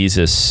mentioned,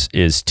 Jesus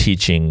is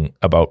teaching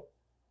about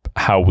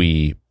how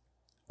we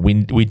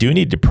do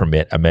need to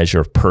permit a measure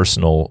of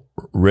personal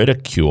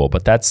ridicule,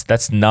 but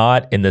that's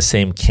not in the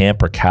same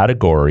camp or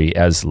category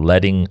as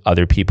letting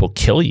other people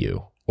kill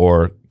you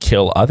or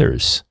kill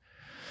others.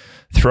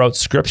 Throughout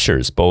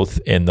scriptures, both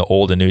in the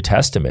Old and New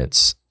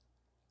Testaments,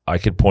 I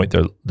could point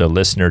the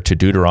listener to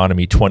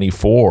Deuteronomy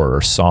 24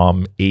 or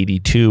Psalm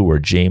 82 or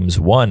James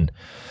 1.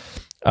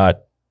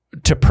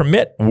 To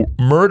permit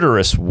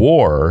murderous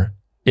war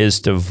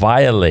is to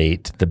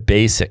violate the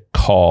basic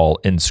call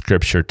in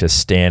Scripture to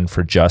stand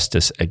for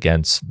justice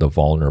against the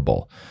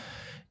vulnerable.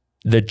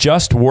 The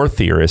just war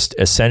theorist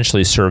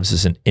essentially serves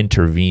as an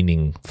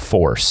intervening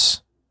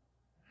force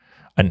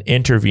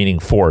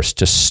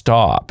to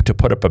stop, to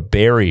put up a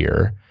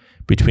barrier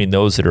between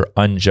those that are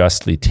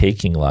unjustly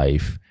taking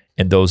life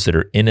and those that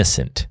are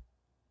innocent.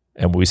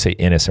 And when we say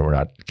innocent, we're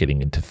not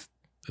getting into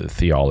the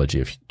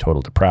theology of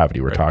total depravity.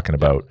 We're talking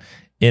about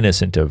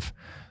innocent of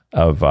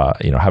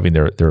having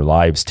their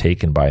lives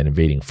taken by an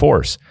invading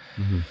force.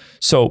 Mm-hmm.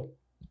 So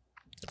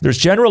there's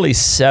generally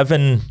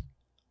 7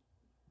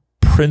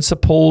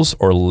 principles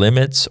or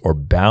limits or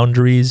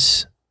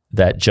boundaries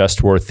that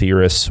just war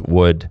theorists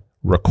would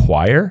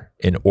require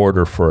in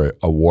order for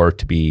a war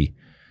to be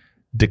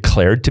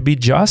declared to be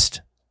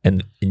just.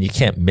 And you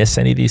can't miss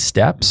any of these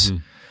steps. Mm-hmm.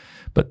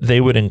 But they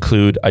would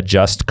include a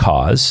just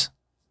cause,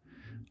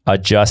 a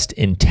just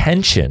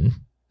intention,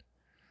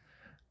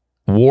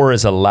 war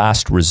as a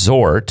last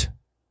resort,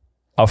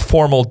 a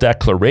formal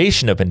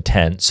declaration of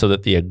intent so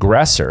that the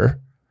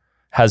aggressor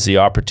has the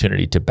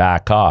opportunity to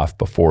back off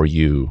before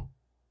you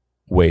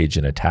wage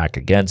an attack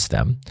against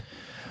them,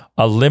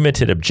 a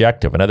limited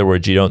objective. In other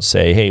words, you don't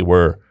say, hey,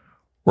 we're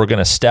going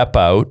to step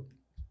out,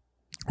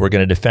 we're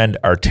going to defend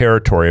our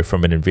territory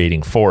from an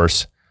invading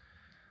force.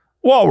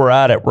 While we're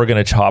at it, we're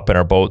going to hop in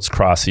our boats,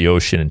 cross the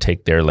ocean, and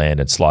take their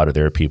land and slaughter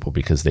their people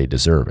because they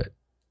deserve it.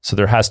 So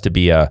there has to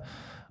be a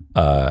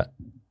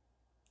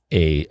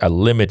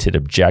limited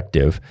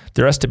objective.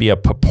 There has to be a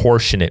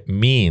proportionate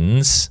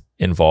means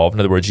involved. In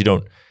other words, you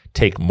don't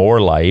take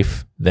more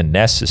life than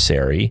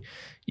necessary.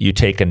 You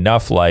take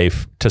enough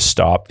life to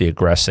stop the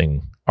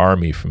aggressing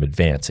army from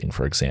advancing,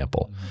 for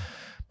example. Mm-hmm.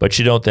 But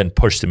you don't then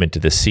push them into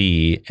the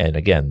sea and,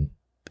 again,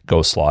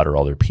 go slaughter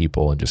all their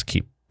people and just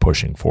keep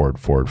pushing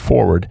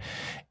forward.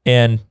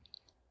 And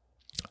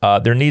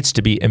there needs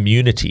to be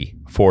immunity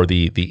for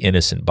the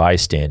innocent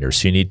bystander.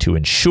 So you need to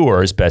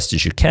ensure as best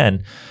as you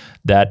can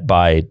that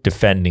by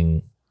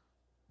defending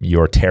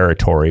your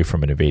territory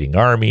from an invading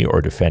army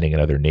or defending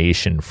another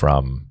nation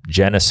from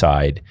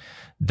genocide,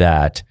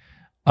 that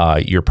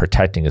you're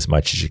protecting as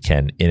much as you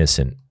can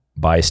innocent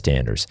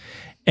bystanders.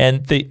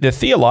 And the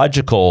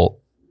theological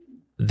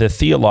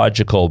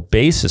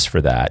basis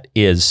for that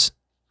is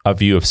a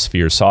view of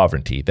sphere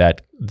sovereignty,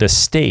 that the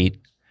state,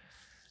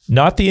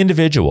 not the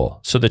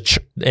individual. So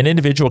an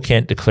individual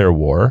can't declare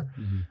war,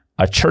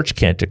 a church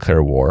can't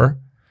declare war,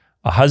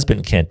 a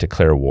husband can't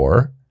declare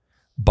war,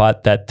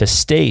 but that the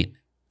state,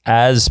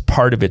 as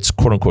part of its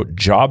quote unquote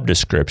job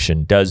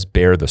description, does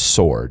bear the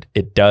sword.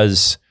 It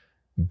does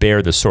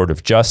bear the sword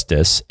of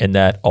justice, and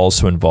that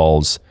also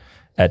involves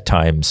at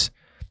times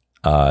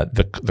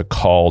the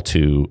call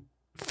to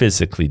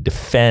physically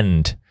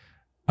defend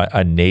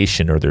a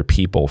nation or their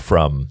people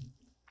from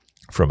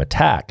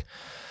attack.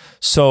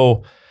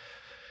 So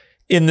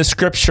in the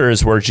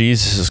scriptures where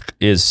Jesus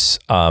is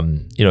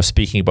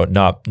speaking about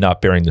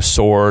not bearing the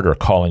sword or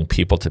calling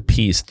people to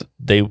peace,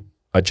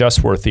 a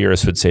just war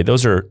theorist would say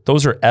those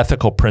are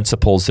ethical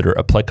principles that are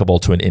applicable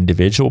to an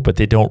individual, but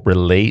they don't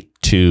relate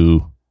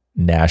to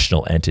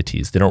national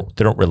entities. They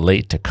don't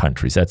relate to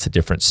countries. That's a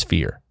different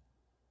sphere.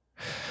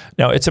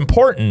 Now, it's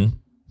important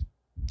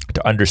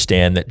to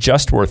understand that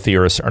just war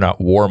theorists are not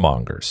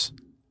warmongers.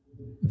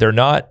 They're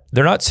not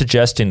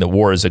suggesting that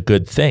war is a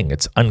good thing.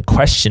 It's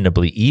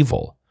unquestionably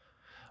evil.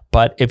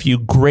 But if you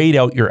grade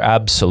out your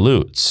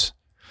absolutes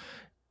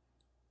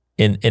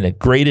in a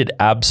graded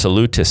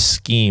absolutist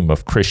scheme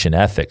of Christian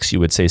ethics, you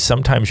would say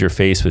sometimes you're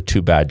faced with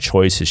two bad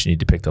choices. You need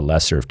to pick the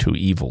lesser of two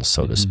evils,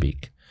 so to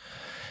speak.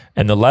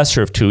 And the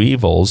lesser of two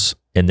evils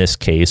in this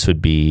case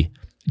would be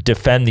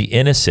defend the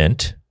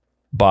innocent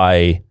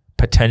by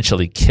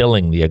potentially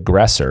killing the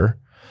aggressor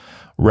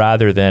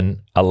rather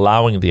than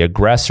allowing the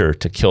aggressor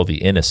to kill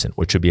the innocent,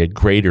 which would be a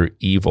greater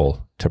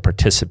evil to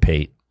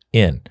participate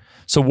in.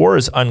 So war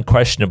is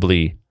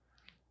unquestionably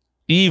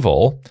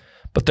evil,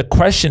 but the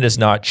question is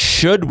not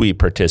should we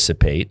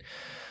participate,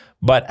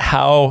 but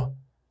how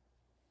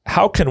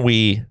can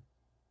we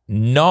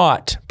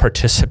not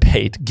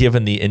participate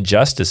given the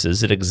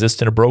injustices that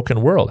exist in a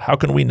broken world? How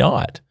can we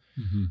not?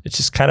 It's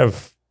just kind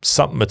of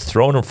something that's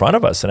thrown in front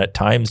of us. And at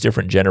times,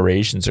 different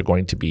generations are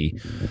going to be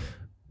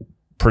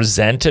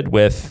presented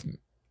with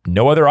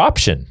no other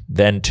option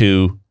than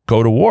to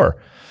go to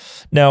war.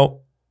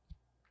 Now,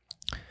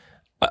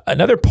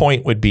 another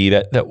point would be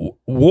that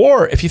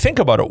war, if you think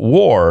about it,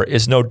 war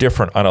is no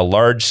different on a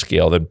large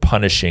scale than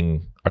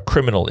punishing a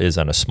criminal is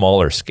on a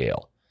smaller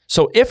scale.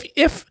 So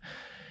if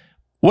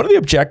one of the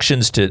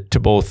objections to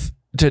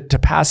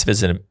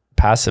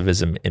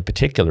pacifism in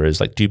particular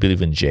is like, do you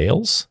believe in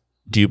jails?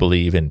 Do you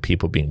believe in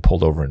people being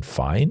pulled over and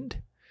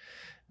fined?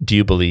 Do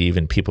you believe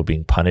in people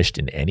being punished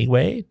in any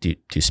way? Do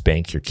you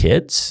spank your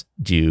kids?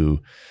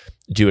 Do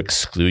you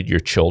exclude your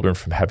children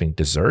from having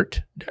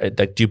dessert?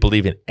 Like, do you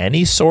believe in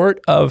any sort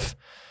of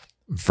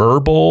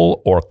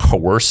verbal or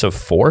coercive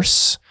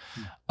force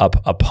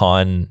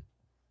upon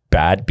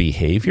bad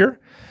behavior?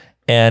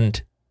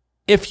 And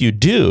if you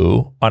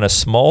do, on a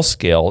small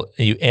scale,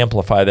 you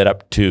amplify that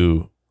up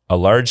to a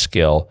large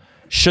scale,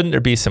 shouldn't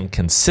there be some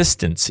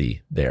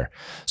consistency there?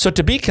 So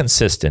to be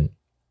consistent,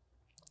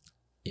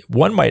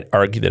 one might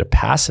argue that a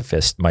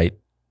pacifist might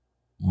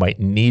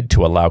need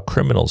to allow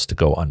criminals to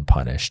go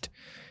unpunished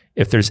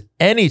if there's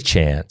any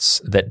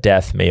chance that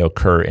death may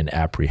occur in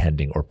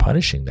apprehending or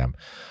punishing them.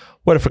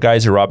 What if a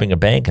guys are robbing a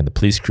bank and the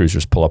police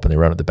cruisers pull up and they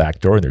run out the back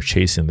door and they're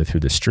chasing them through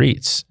the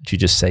streets? Do you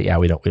just say, yeah,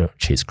 we don't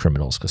chase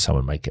criminals because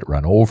someone might get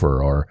run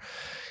over, or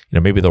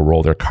maybe they'll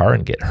roll their car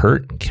and get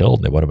hurt and killed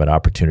and they won't have an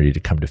opportunity to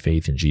come to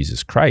faith in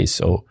Jesus Christ?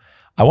 So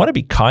I want to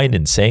be kind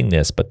in saying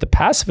this, but the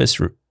pacifist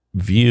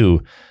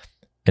view,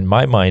 in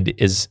my mind,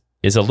 is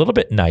a little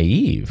bit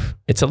naive.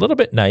 It's a little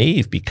bit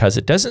naive because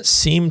it doesn't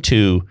seem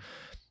to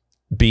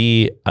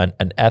be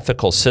an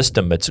ethical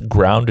system that's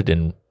grounded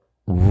in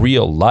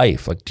real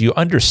life. Like, do you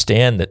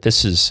understand that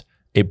this is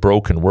a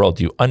broken world?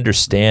 Do you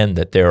understand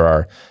that there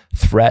are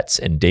threats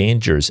and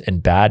dangers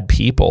and bad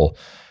people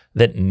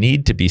that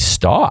need to be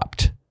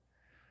stopped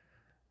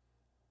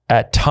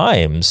at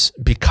times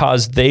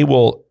because they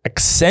will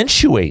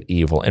accentuate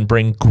evil and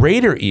bring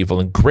greater evil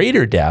and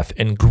greater death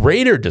and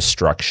greater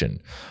destruction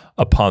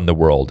upon the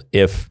world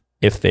if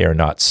they are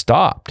not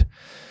stopped?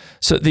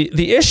 So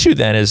the issue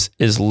then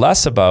is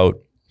less about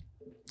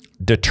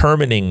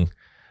determining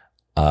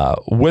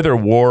whether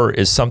war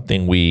is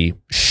something we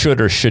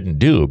should or shouldn't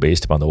do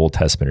based upon the Old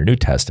Testament or New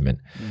Testament,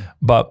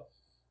 but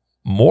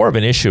more of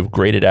an issue of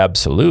graded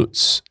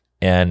absolutes.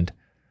 And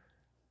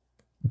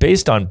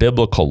based on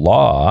biblical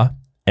law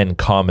and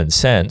common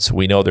sense,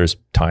 we know there's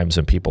times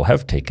when people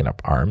have taken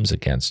up arms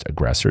against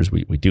aggressors.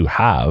 We do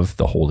have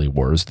the holy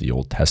wars, the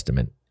Old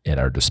Testament, at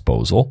our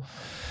disposal.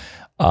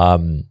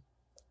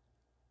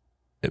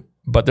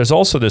 But there's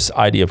also this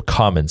idea of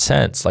common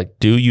sense. Like,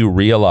 do you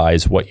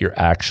realize what you're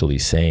actually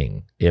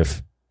saying?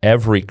 If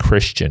every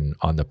Christian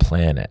on the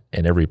planet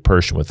and every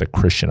person with a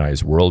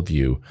Christianized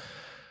worldview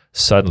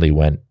suddenly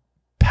went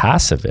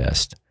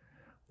pacifist,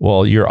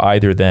 well, you're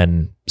either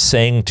then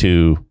saying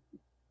to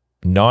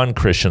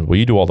non-Christians, well,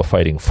 you do all the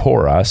fighting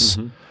for us,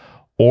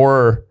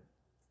 or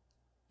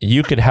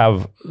you could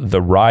have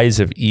the rise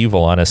of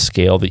evil on a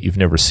scale that you've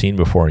never seen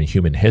before in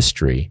human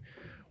history,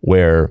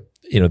 where,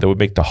 that would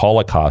make the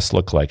Holocaust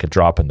look like a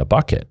drop in the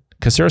bucket.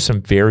 Because there are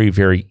some very,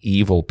 very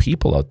evil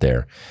people out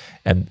there,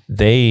 and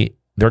they're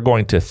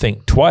going to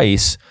think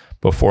twice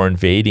before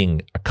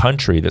invading a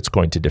country that's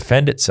going to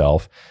defend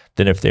itself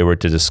than if they were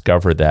to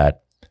discover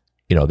that,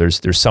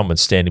 there's someone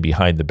standing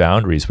behind the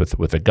boundaries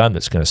with a gun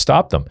that's going to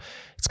stop them.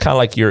 It's kind of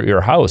like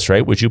your house,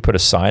 right? Would you put a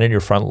sign in your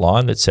front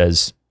lawn that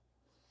says,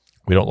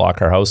 "We don't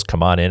lock our house,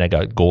 come on in, I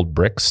got gold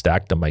bricks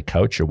stacked on my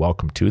couch, you're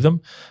welcome to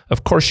them"?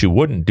 Of course you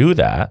wouldn't do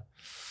that.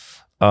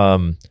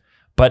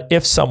 But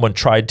if someone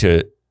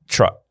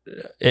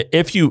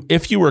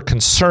if you were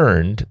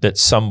concerned that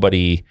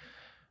somebody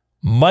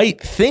might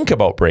think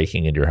about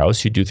breaking into your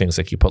house, you do things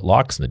like you put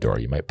locks in the door.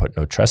 You might put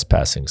no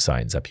trespassing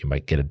signs up. You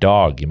might get a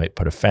dog. You might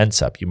put a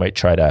fence up. You might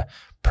try to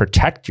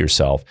protect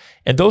yourself.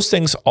 And those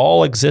things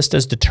all exist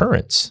as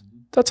deterrents.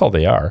 That's all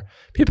they are.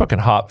 People can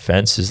hop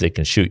fences. They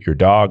can shoot your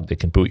dog. They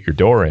can boot your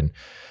door in.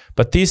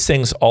 But these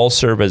things all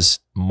serve as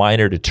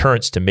minor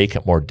deterrents to make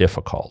it more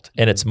difficult.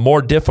 And it's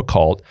more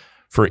difficult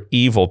for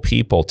evil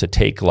people to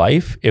take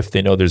life if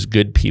they know there's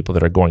good people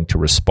that are going to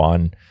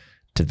respond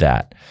to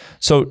that.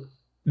 So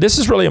this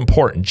is really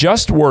important.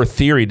 Just war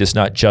theory does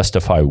not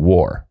justify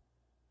war.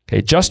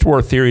 Okay, just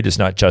war theory does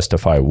not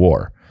justify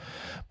war.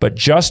 But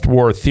just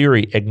war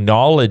theory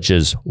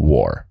acknowledges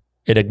war.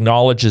 It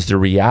acknowledges the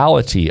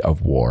reality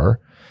of war,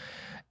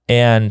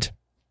 and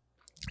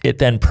it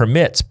then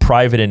permits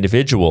private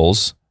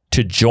individuals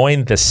to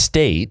join the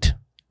state,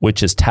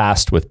 which is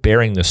tasked with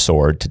bearing the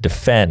sword to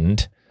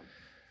defend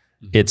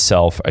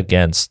itself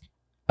against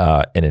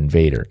an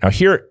invader. Now,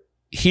 here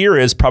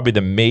is probably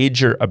the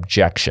major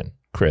objection,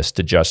 Chris,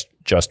 to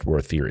just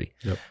war theory.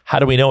 Yep. How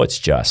do we know it's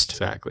just?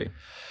 Exactly.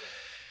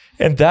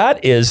 And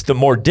that is the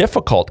more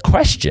difficult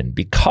question,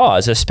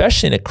 because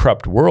especially in a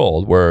corrupt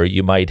world where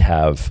you might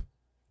have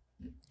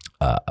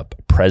a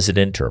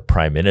president or a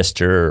prime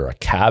minister or a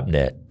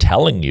cabinet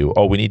telling you,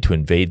 "Oh, we need to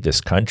invade this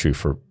country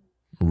for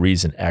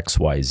reason X,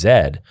 Y,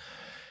 Z,"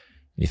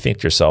 you think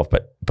to yourself,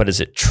 but is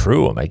it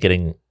true? Am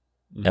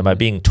I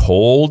being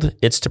told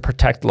it's to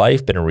protect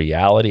life, but in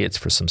reality it's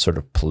for some sort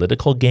of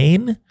political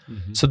gain?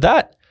 So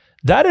that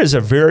is a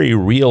very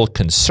real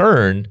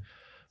concern.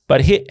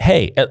 But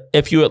hey,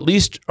 if you at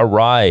least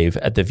arrive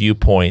at the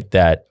viewpoint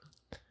that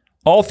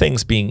all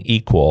things being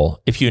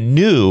equal, if you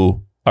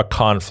knew a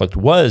conflict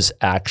was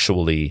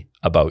actually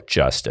about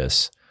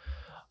justice,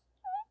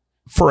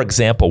 for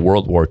example,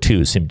 World War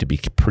II seemed to be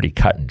pretty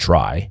cut and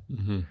dry.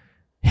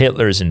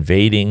 Hitler's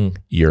invading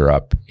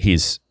Europe.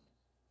 He's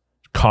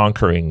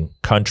conquering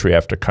country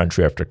after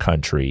country after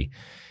country.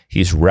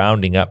 He's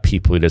rounding up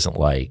people he doesn't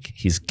like.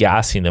 He's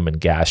gassing them in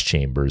gas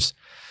chambers.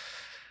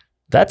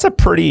 That's a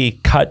pretty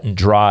cut and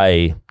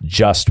dry,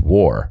 just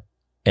war.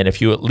 And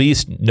if you at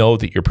least know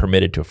that you're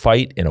permitted to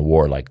fight in a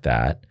war like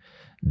that,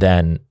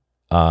 then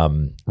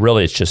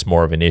really it's just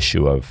more of an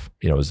issue of,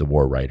 is the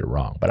war right or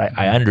wrong? But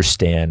I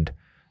understand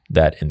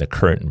that in the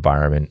current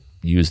environment,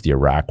 use the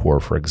Iraq War,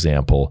 for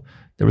example,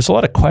 there was a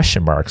lot of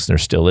question marks, and there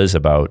still is,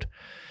 about,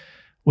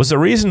 was the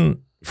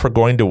reason for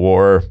going to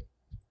war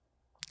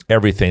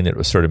everything that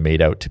was sort of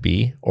made out to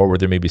be, or were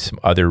there maybe some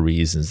other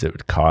reasons that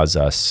would cause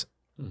us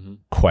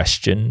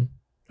question,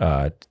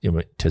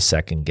 to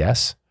second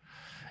guess?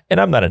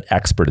 And I'm not an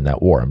expert in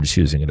that war. I'm just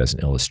using it as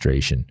an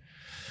illustration.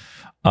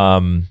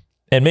 And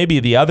maybe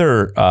the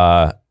other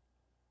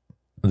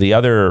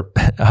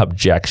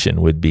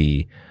objection would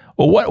be,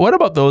 well, what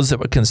about those that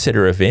would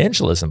consider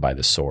evangelism by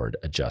the sword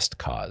a just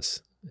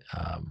cause?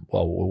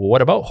 Well,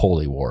 what about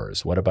holy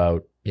wars? What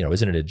about,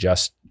 isn't it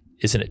just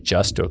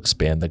to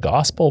expand the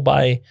gospel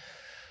by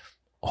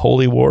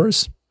holy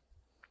wars?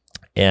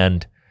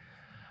 And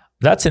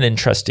that's an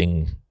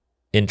interesting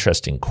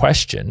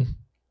question.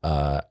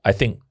 I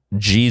think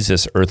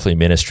Jesus' earthly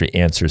ministry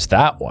answers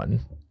that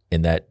one,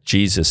 in that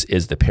Jesus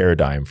is the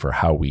paradigm for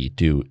how we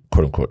do,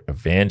 quote unquote,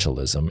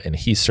 evangelism. And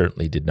he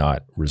certainly did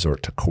not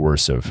resort to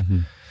coercive.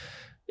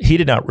 He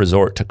did not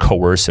resort to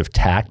coercive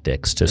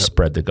tactics to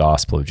spread the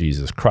gospel of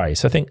Jesus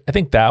Christ. I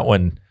think that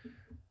one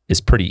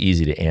is pretty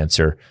easy to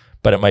answer,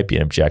 but it might be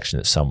an objection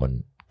that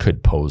someone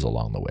could pose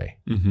along the way.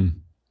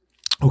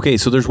 Okay,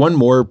 so there's one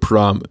more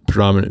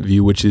predominant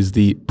view, which is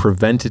the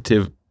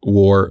preventative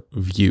war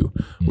view,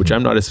 which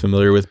I'm not as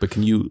familiar with, but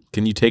can you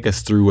take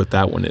us through what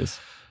that one is?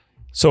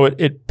 So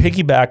it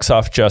piggybacks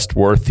off just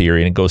war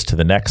theory, and it goes to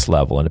the next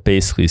level, and it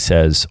basically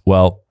says,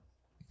 well,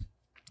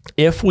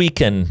 if we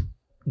can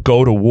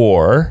go to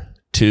war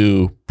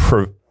to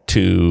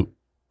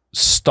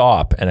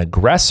stop an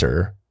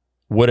aggressor,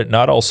 would it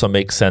not also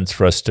make sense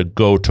for us to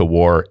go to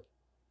war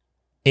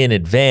in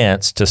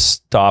advance to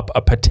stop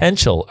a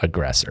potential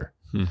aggressor?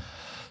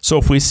 So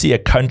if we see a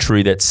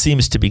country that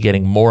seems to be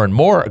getting more and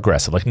more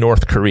aggressive, like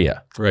North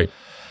Korea, right,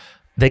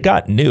 they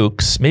got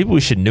nukes. Maybe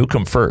we should nuke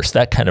them first.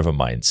 That kind of a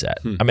mindset.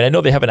 I mean, I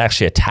know they haven't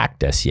actually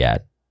attacked us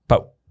yet,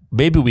 but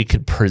maybe we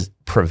could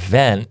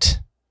prevent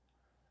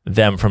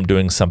them from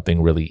doing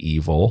something really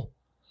evil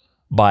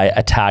by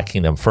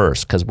attacking them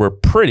first. Because we're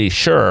pretty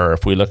sure,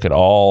 if we look at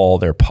all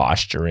their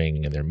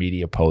posturing and their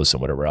media posts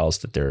and whatever else,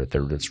 that they're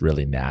just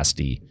really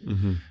nasty,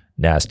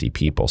 nasty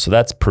people. So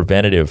that's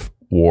preventative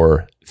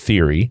war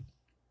theory.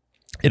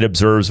 It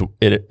observes,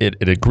 it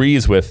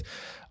agrees with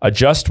a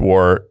just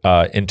war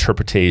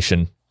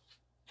interpretation,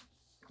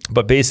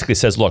 but basically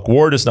says, look,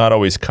 war does not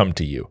always come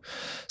to you.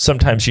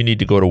 Sometimes you need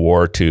to go to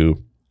war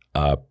to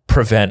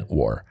prevent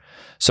war.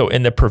 So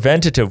in the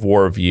preventative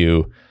war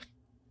view,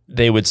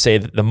 they would say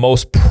that the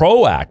most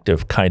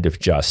proactive kind of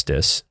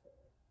justice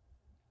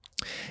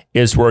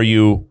is where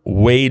you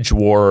wage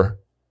war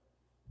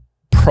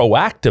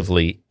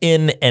proactively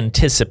in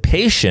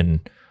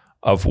anticipation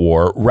of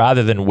war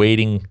rather than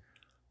waiting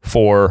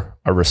for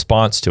a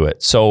response to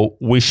it. So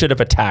we should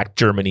have attacked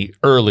Germany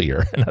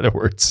earlier, in other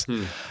words.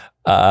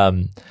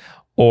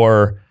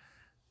 Or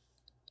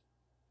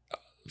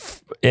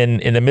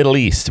in the Middle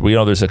East, we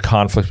know there's a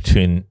conflict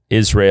between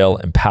Israel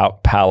and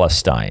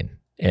Palestine,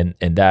 and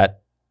that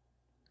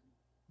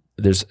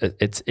that's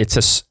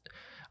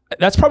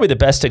probably the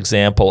best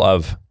example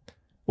of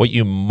what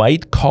you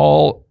might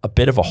call a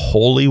bit of a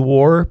holy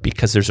war,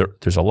 because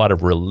there's a lot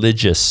of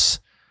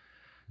religious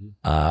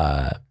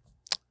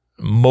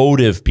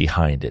motive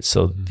behind it.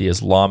 So the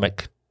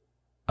Islamic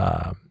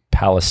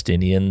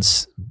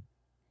Palestinians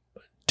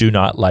do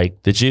not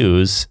like the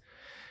Jews,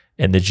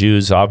 and the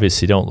Jews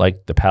obviously don't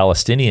like the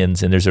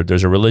Palestinians, and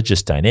there's a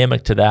religious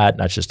dynamic to that,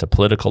 not just a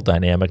political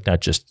dynamic, not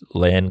just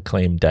land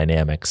claim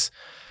dynamics.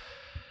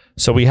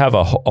 So we have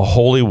a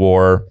holy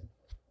war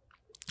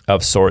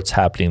of sorts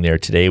happening there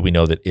today. We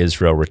know that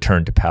Israel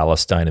returned to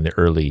Palestine in the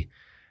early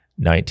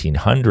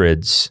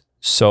 1900s.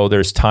 So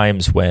there's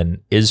times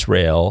when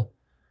Israel,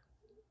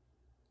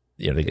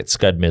 they get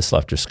Scud missile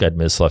after Scud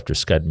missile after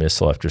Scud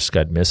missile after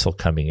Scud missile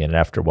coming in. And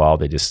after a while,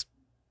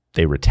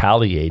 they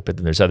retaliate. But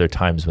then there's other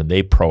times when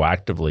they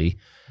proactively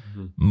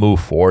move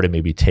forward and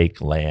maybe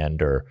take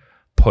land or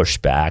push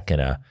back in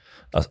a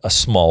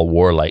small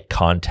warlike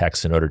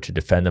context in order to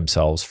defend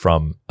themselves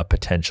from a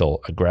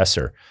potential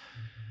aggressor.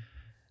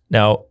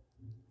 Now,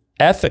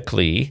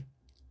 ethically,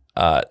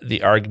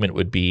 the argument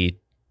would be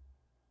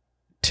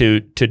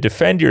to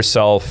defend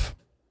yourself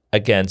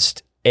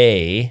against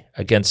a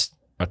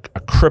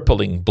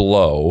crippling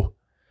blow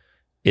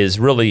is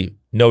really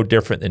no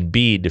different than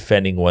B,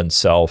 defending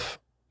oneself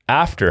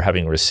after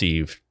having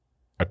received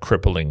a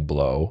crippling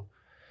blow,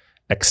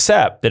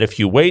 except that if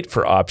you wait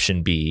for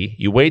option B,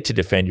 you wait to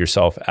defend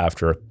yourself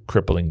after a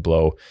crippling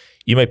blow,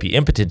 you might be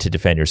impotent to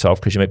defend yourself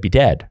because you might be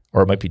dead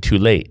or it might be too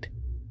late.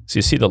 So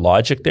you see the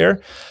logic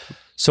there?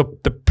 So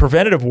the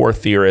preventative war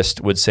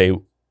theorist would say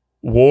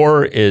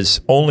war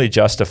is only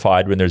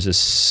justified when there's a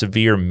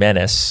severe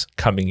menace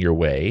coming your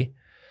way.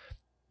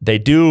 They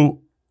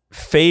do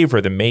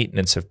favor the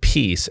maintenance of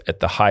peace at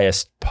the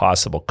highest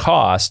possible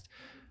cost,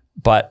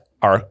 but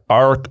are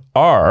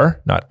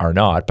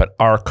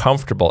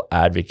comfortable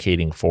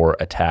advocating for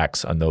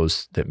attacks on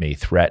those that may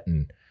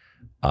threaten,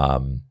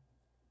 their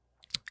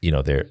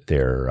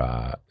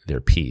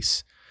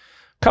peace.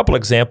 A couple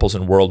examples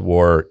in World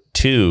War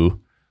II.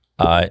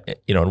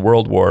 In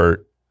World War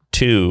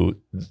II,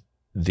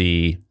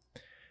 the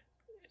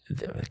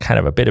kind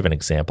of a bit of an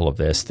example of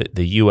this,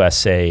 the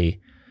USA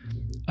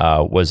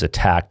was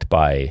attacked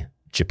by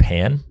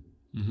Japan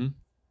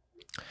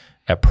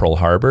at Pearl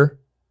Harbor.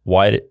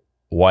 Why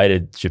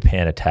did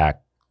Japan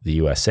attack the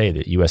USA?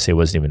 The USA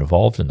wasn't even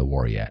involved in the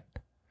war yet,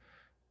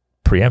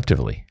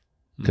 preemptively,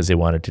 because they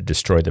wanted to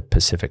destroy the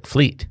Pacific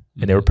Fleet,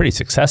 and they were pretty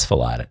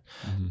successful at it.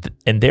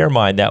 In their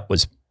mind, that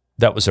was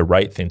the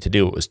right thing to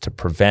do. It was to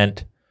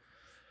prevent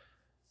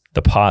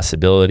the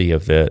possibility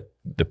of the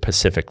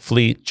Pacific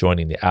Fleet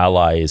joining the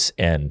Allies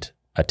and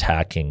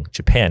attacking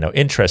Japan. Now,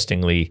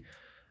 interestingly,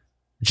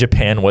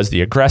 Japan was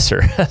the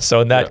aggressor.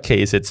 So in that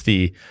case, it's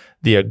the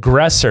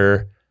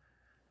aggressor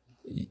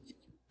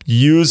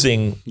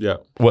using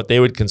what they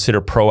would consider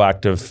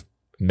proactive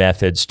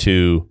methods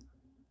to,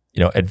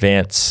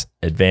 advance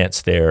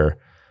their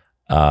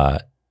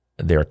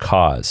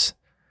cause.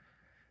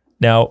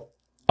 Now,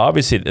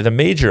 obviously, the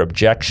major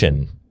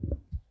objection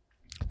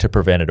to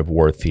preventative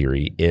war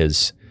theory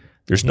is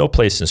there's no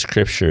place in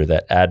Scripture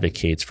that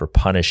advocates for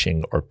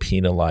punishing or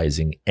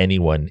penalizing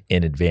anyone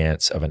in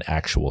advance of an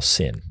actual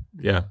sin.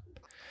 Yeah.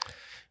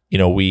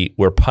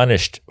 We're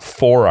punished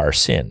for our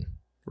sin.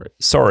 Right.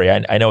 Sorry,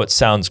 I know it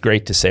sounds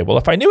great to say, well,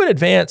 if I knew in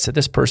advance that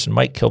this person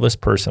might kill this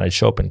person, I'd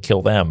show up and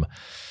kill them.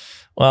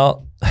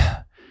 Well,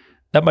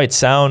 that might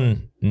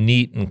sound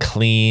neat and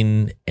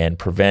clean and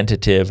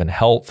preventative and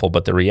helpful,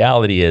 but the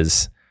reality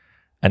is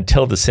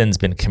until the sin's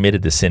been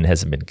committed, the sin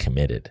hasn't been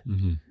committed.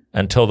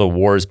 Until the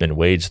war's been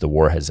waged, the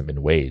war hasn't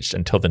been waged.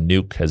 Until the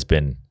nuke has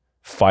been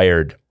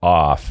fired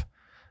off,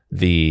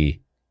 the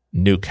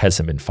nuke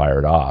hasn't been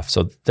fired off.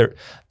 So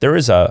there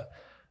is a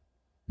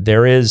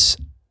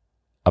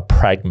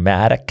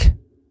pragmatic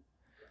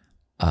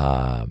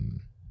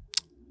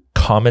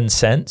common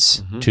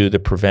sense to the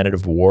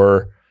preventative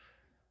war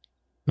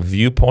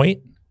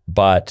viewpoint,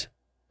 but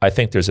I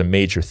think there's a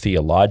major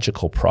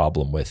theological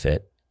problem with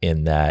it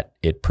in that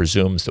it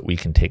presumes that we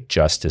can take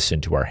justice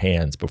into our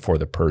hands before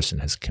the person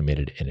has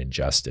committed an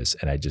injustice.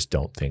 And I just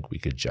don't think we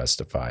could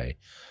justify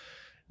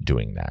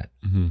doing that.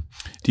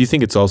 Do you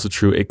think it's also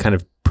true it kind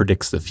of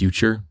predicts the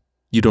future?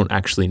 You don't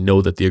actually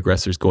know that the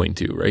aggressor is going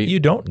to, right? You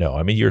don't know.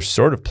 I mean, you're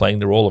sort of playing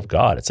the role of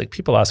God. It's like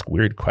people ask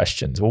weird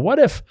questions. Well, what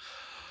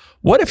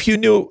if you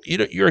knew,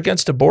 you're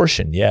against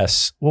abortion?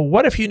 Yes. Well,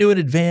 what if you knew in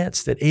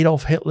advance that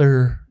Adolf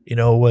Hitler,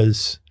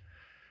 was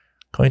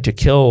going to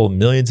kill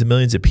millions and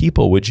millions of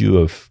people? Would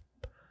you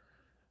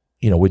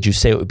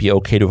say it would be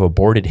okay to have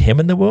aborted him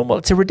in the womb? Well,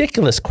 it's a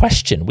ridiculous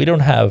question. We don't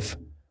have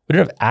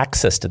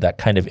access to that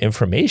kind of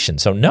information.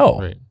 So no.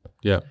 Right.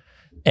 Yeah.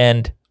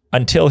 And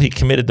until he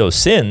committed those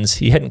sins,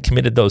 he hadn't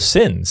committed those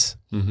sins.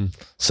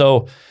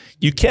 So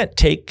you can't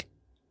take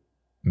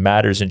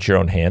matters into your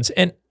own hands.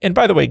 And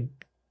by the way,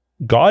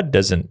 God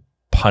doesn't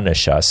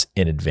punish us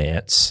in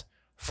advance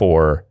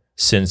for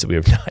sins that we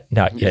have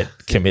not yet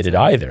committed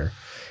either.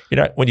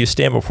 When you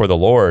stand before the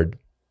Lord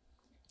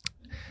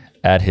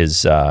at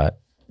his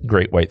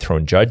great white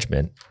throne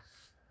judgment,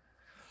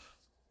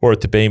 or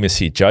at the Bema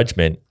Seat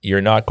judgment,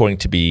 you're not going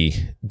to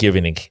be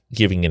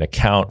giving an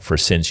account for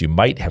sins you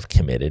might have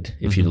committed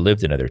if you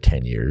lived another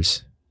 10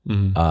 years.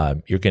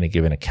 You're going to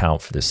give an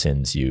account for the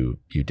sins you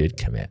did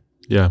commit.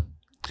 Yeah.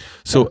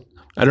 So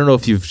I don't know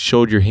if you've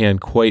showed your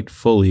hand quite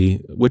fully.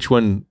 Which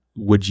one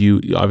would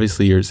you,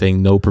 obviously you're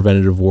saying no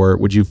preventative war.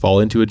 Would you fall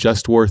into a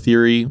just war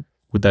theory?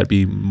 Would that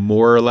be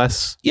more or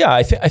less? Yeah,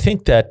 I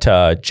think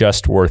that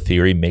just war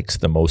theory makes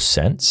the most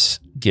sense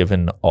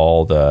given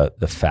all the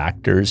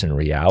factors and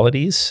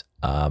realities.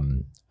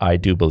 I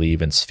do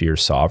believe in sphere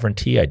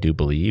sovereignty. I do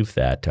believe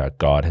that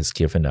God has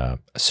given a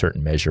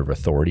certain measure of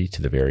authority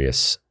to the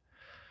various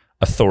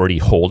authority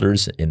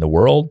holders in the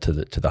world, to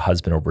the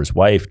husband over his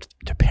wife,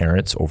 to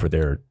parents over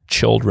their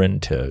children,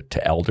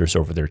 to elders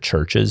over their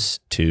churches,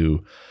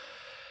 to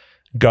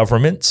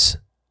governments,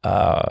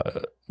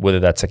 whether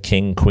that's a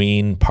king,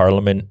 queen,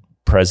 parliament,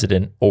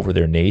 president over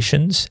their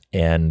nations,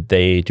 and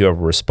they do have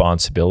a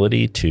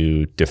responsibility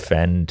to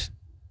defend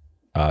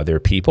their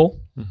people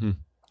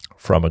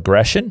from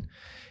aggression.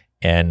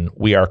 And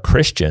we are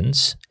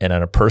Christians, and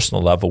on a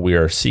personal level, we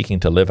are seeking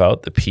to live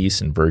out the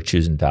peace and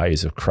virtues and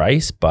values of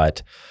Christ,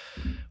 but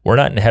we're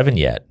not in heaven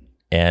yet.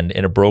 And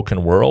in a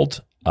broken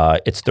world,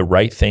 it's the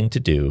right thing to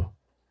do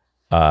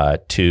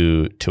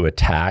to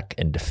attack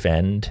and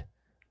defend,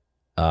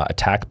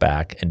 attack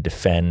back and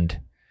defend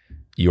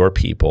your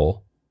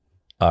people,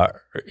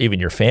 or even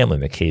your family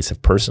in the case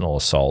of personal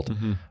assault,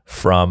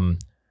 from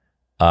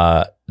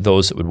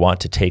those that would want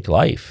to take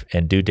life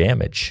and do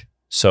damage.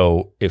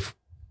 So if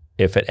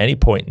at any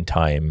point in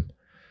time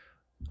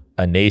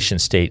a nation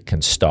state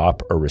can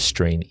stop or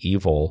restrain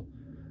evil,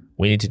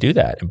 we need to do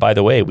that. And by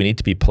the way, we need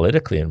to be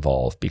politically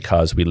involved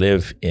because we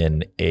live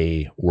in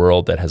a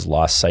world that has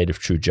lost sight of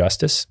true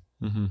justice.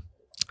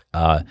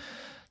 The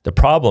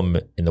problem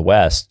in the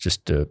West,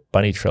 just to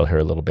bunny trail here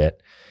a little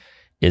bit,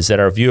 is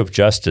that our view of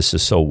justice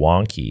is so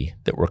wonky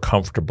that we're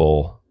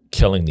comfortable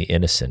killing the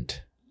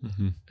innocent,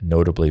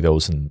 notably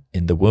those in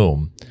the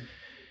womb,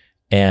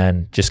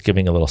 and just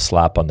giving a little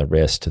slap on the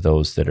wrist to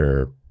those that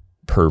are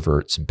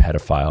perverts and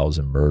pedophiles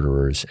and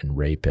murderers and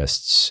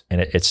rapists. And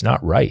it's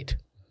not right.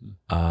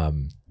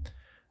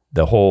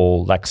 The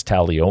whole lex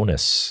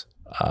talionis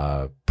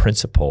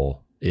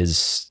principle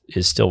is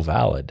still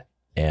valid,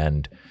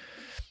 and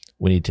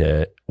we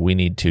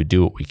need to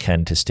do what we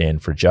can to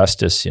stand for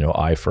justice.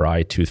 Eye for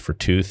eye, tooth for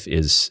tooth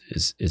is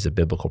a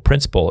biblical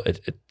principle.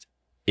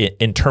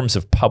 In terms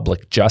of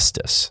public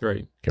justice,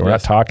 right? Okay, we're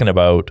not talking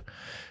about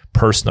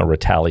personal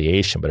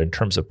retaliation, but in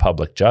terms of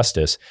public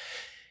justice,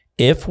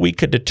 if we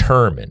could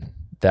determine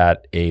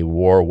that a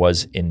war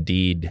was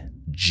indeed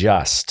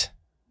just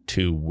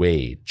to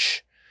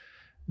wage,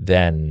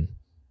 then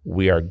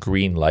we are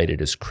green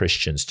lighted as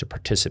Christians to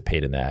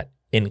participate in that,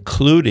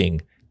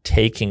 including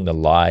taking the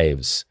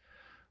lives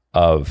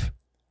of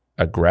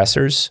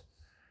aggressors.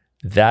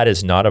 That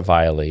is not a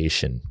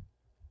violation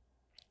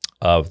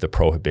of the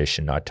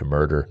prohibition not to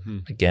murder.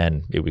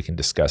 Again, maybe we can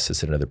discuss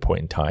this at another point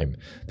in time.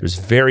 There's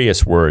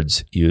various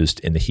words used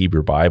in the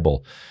Hebrew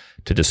Bible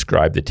to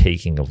describe the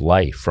taking of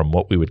life, from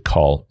what we would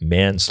call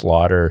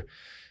manslaughter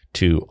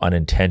to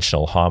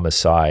unintentional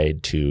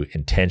homicide to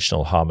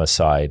intentional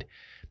homicide.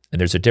 And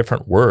there's a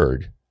different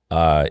word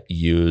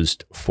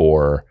used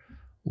for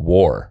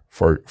war,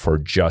 for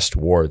just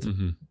war.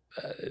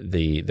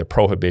 The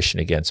prohibition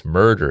against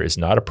murder is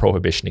not a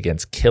prohibition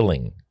against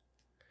killing.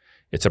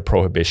 It's a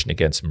prohibition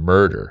against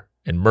murder.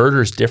 And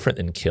murder is different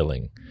than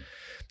killing.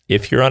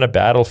 If you're on a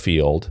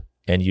battlefield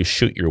and you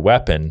shoot your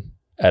weapon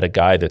at a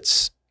guy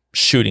that's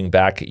shooting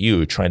back at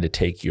you, trying to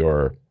take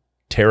your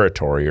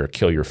territory or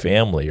kill your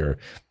family or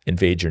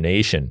invade your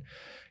nation,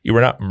 you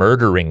are not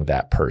murdering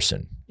that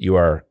person. You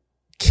are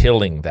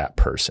killing that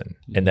person.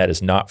 And that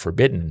is not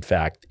forbidden. In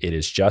fact, it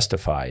is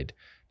justified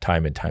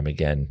time and time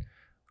again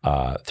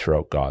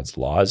throughout God's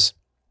laws.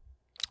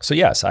 So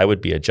yes, I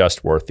would be a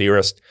just war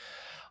theorist.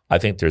 I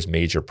think there's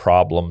major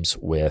problems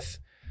with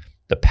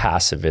the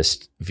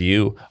pacifist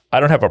view. I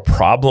don't have a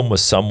problem with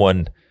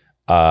someone,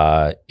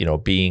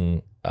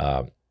 being,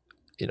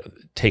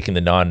 taking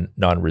the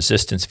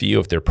non-resistance view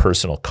if their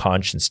personal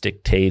conscience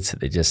dictates that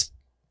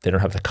they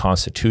don't have the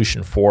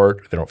constitution for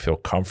it, or they don't feel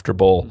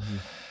comfortable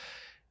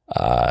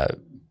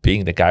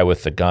being the guy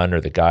with the gun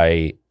or the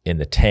guy in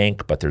the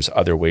tank, but there's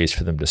other ways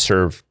for them to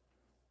serve.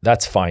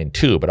 That's fine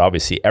too, but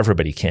obviously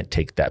everybody can't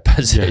take that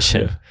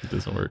position. Yeah, it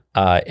doesn't work.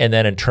 And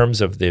then in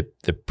terms of the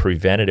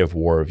preventative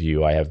war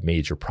view, I have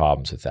major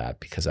problems with that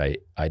because I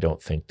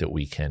don't think that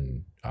we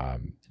can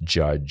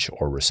judge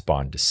or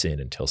respond to sin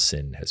until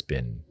sin has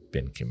been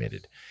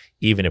committed.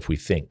 Even if we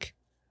think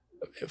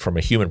from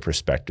a human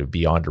perspective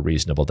beyond a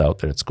reasonable doubt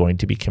that it's going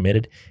to be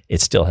committed,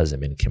 it still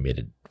hasn't been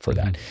committed for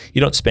that.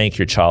 You don't spank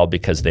your child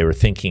because they were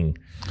thinking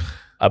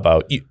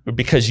about you,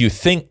 because you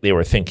think they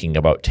were thinking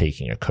about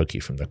taking a cookie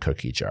from the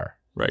cookie jar,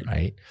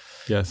 right?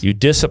 Yes. You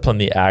discipline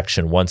the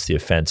action once the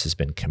offense has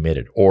been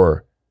committed,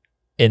 or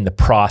in the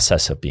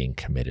process of being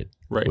committed,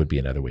 would be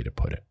another way to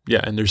put it.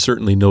 Yeah, and there's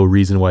certainly no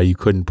reason why you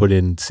couldn't put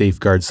in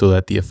safeguards so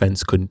that the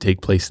offense couldn't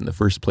take place in the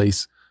first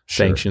place.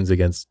 Sanctions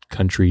against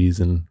countries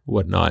and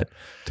whatnot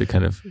to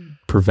kind of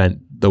prevent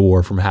the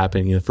war from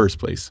happening in the first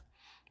place.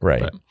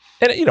 Right.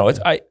 But,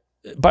 and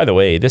by the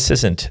way, this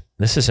isn't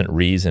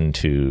reason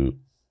to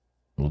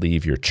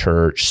leave your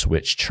church,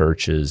 switch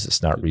churches.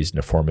 It's not reason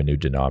to form a new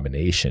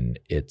denomination.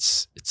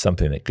 It's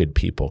something that good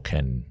people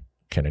can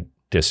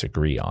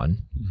disagree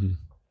on.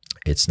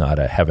 It's not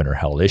a heaven or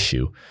hell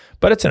issue,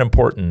 but it's an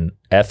important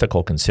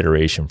ethical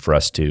consideration for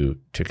us to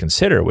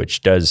consider,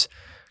 which does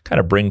kind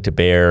of bring to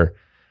bear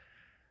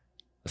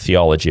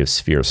theology of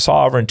sphere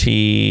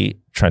sovereignty,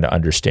 trying to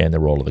understand the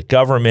role of the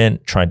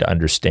government, trying to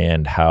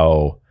understand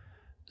how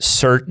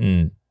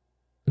certain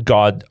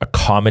God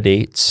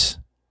accommodates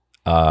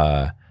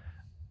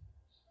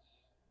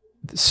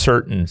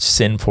certain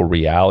sinful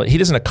reality. He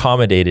doesn't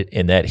accommodate it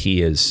in that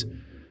he is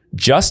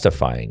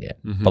justifying it.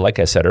 But like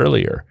I said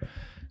earlier,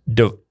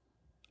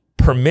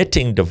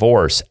 permitting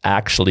divorce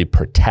actually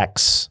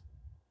protects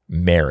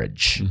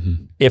marriage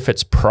if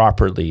it's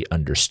properly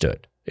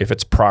understood.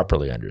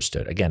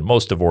 Again,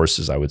 most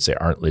divorces, I would say,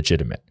 aren't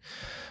legitimate.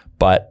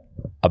 But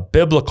a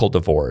biblical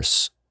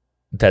divorce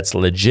that's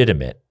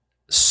legitimate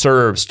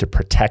serves to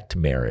protect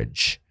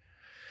marriage.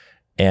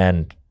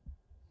 And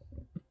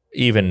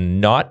even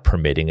not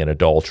permitting an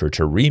adulterer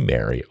to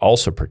remarry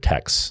also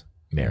protects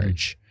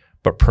marriage.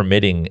 But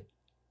permitting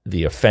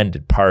the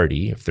offended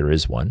party, if there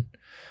is one,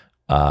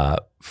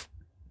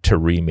 to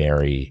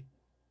remarry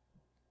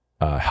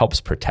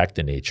helps protect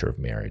the nature of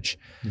marriage.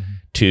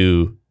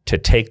 To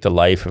take the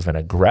life of an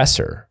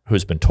aggressor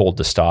who's been told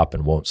to stop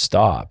and won't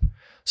stop,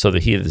 so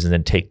that he doesn't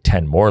then take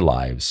 10 more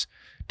lives,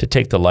 to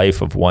take the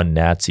life of one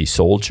Nazi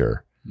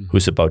soldier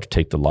who's about to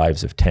take the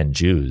lives of 10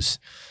 Jews,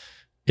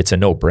 it's a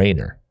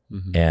no-brainer.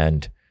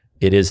 And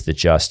it is the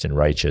just and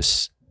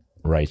righteous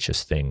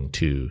thing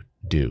to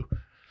do.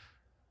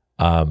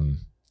 Can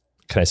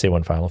I say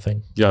one final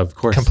thing? Yeah, of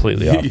course.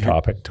 Completely off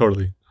topic.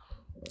 Totally.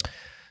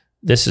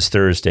 This is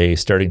Thursday.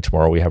 Starting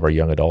tomorrow, we have our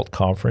young adult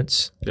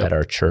conference at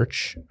our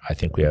church. I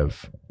think we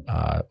have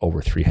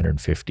over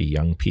 350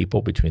 young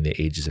people between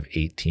the ages of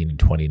 18 and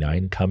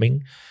 29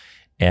 coming.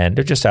 And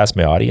I just ask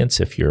my audience,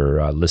 if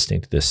you're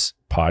listening to this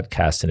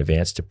podcast in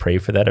advance, to pray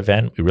for that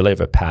event. We really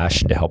have a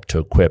passion to help to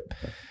equip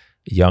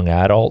young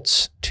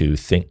adults to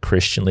think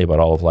Christianly about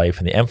all of life.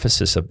 And the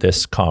emphasis of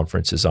this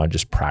conference is on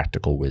just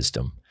practical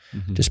wisdom.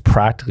 Just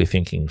practically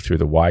thinking through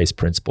the wise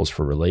principles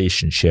for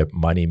relationship,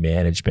 money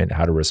management,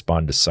 how to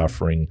respond to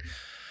suffering,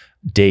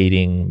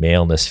 dating,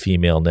 maleness,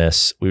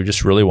 femaleness. We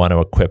just really want to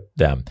equip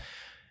them.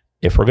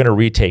 If we're going to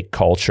retake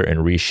culture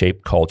and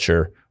reshape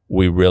culture,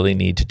 we really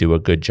need to do a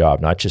good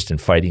job, not just in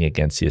fighting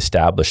against the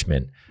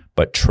establishment,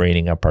 but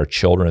training up our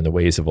children in the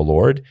ways of the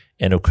Lord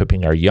and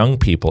equipping our young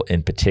people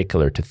in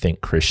particular to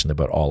think Christianly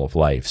about all of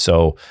life.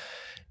 So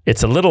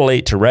it's a little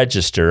late to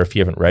register if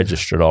you haven't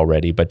registered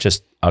already, but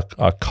just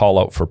a call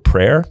out for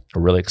prayer.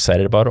 We're really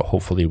excited about it.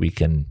 Hopefully we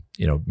can,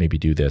 maybe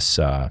do this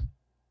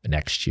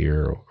next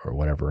year or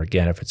whatever.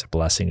 Again, if it's a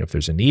blessing, if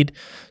there's a need.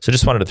 So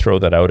just wanted to throw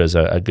that out as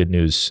a good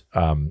news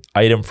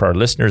item for our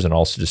listeners, and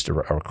also just a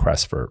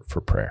request for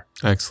prayer.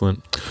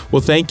 Excellent.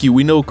 Well, thank you.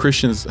 We know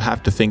Christians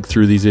have to think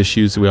through these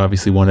issues. We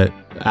obviously want to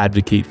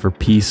advocate for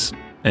peace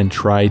and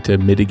try to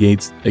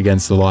mitigate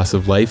against the loss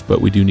of life,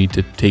 but we do need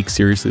to take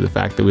seriously the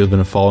fact that we live in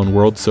a fallen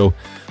world. So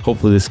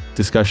hopefully this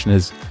discussion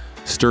has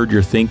stirred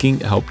your thinking,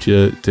 helped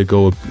you to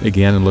go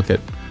again and look at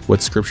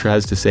what Scripture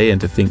has to say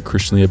and to think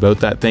Christianly about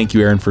that. Thank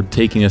you, Aaron, for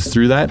taking us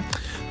through that.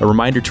 A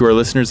reminder to our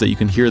listeners that you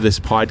can hear this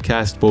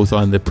podcast both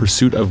on the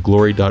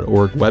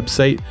pursuitofglory.org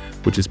website,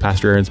 which is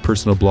Pastor Aaron's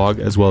personal blog,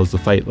 as well as the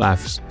Fight,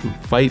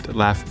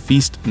 Laugh,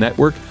 Feast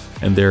network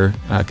and their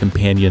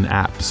companion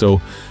app.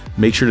 So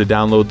make sure to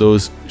download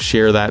those,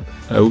 share that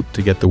out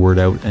to get the word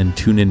out, and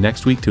tune in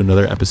next week to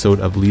another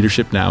episode of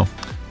Leadership Now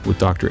with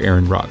Dr.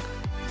 Aaron Rogg.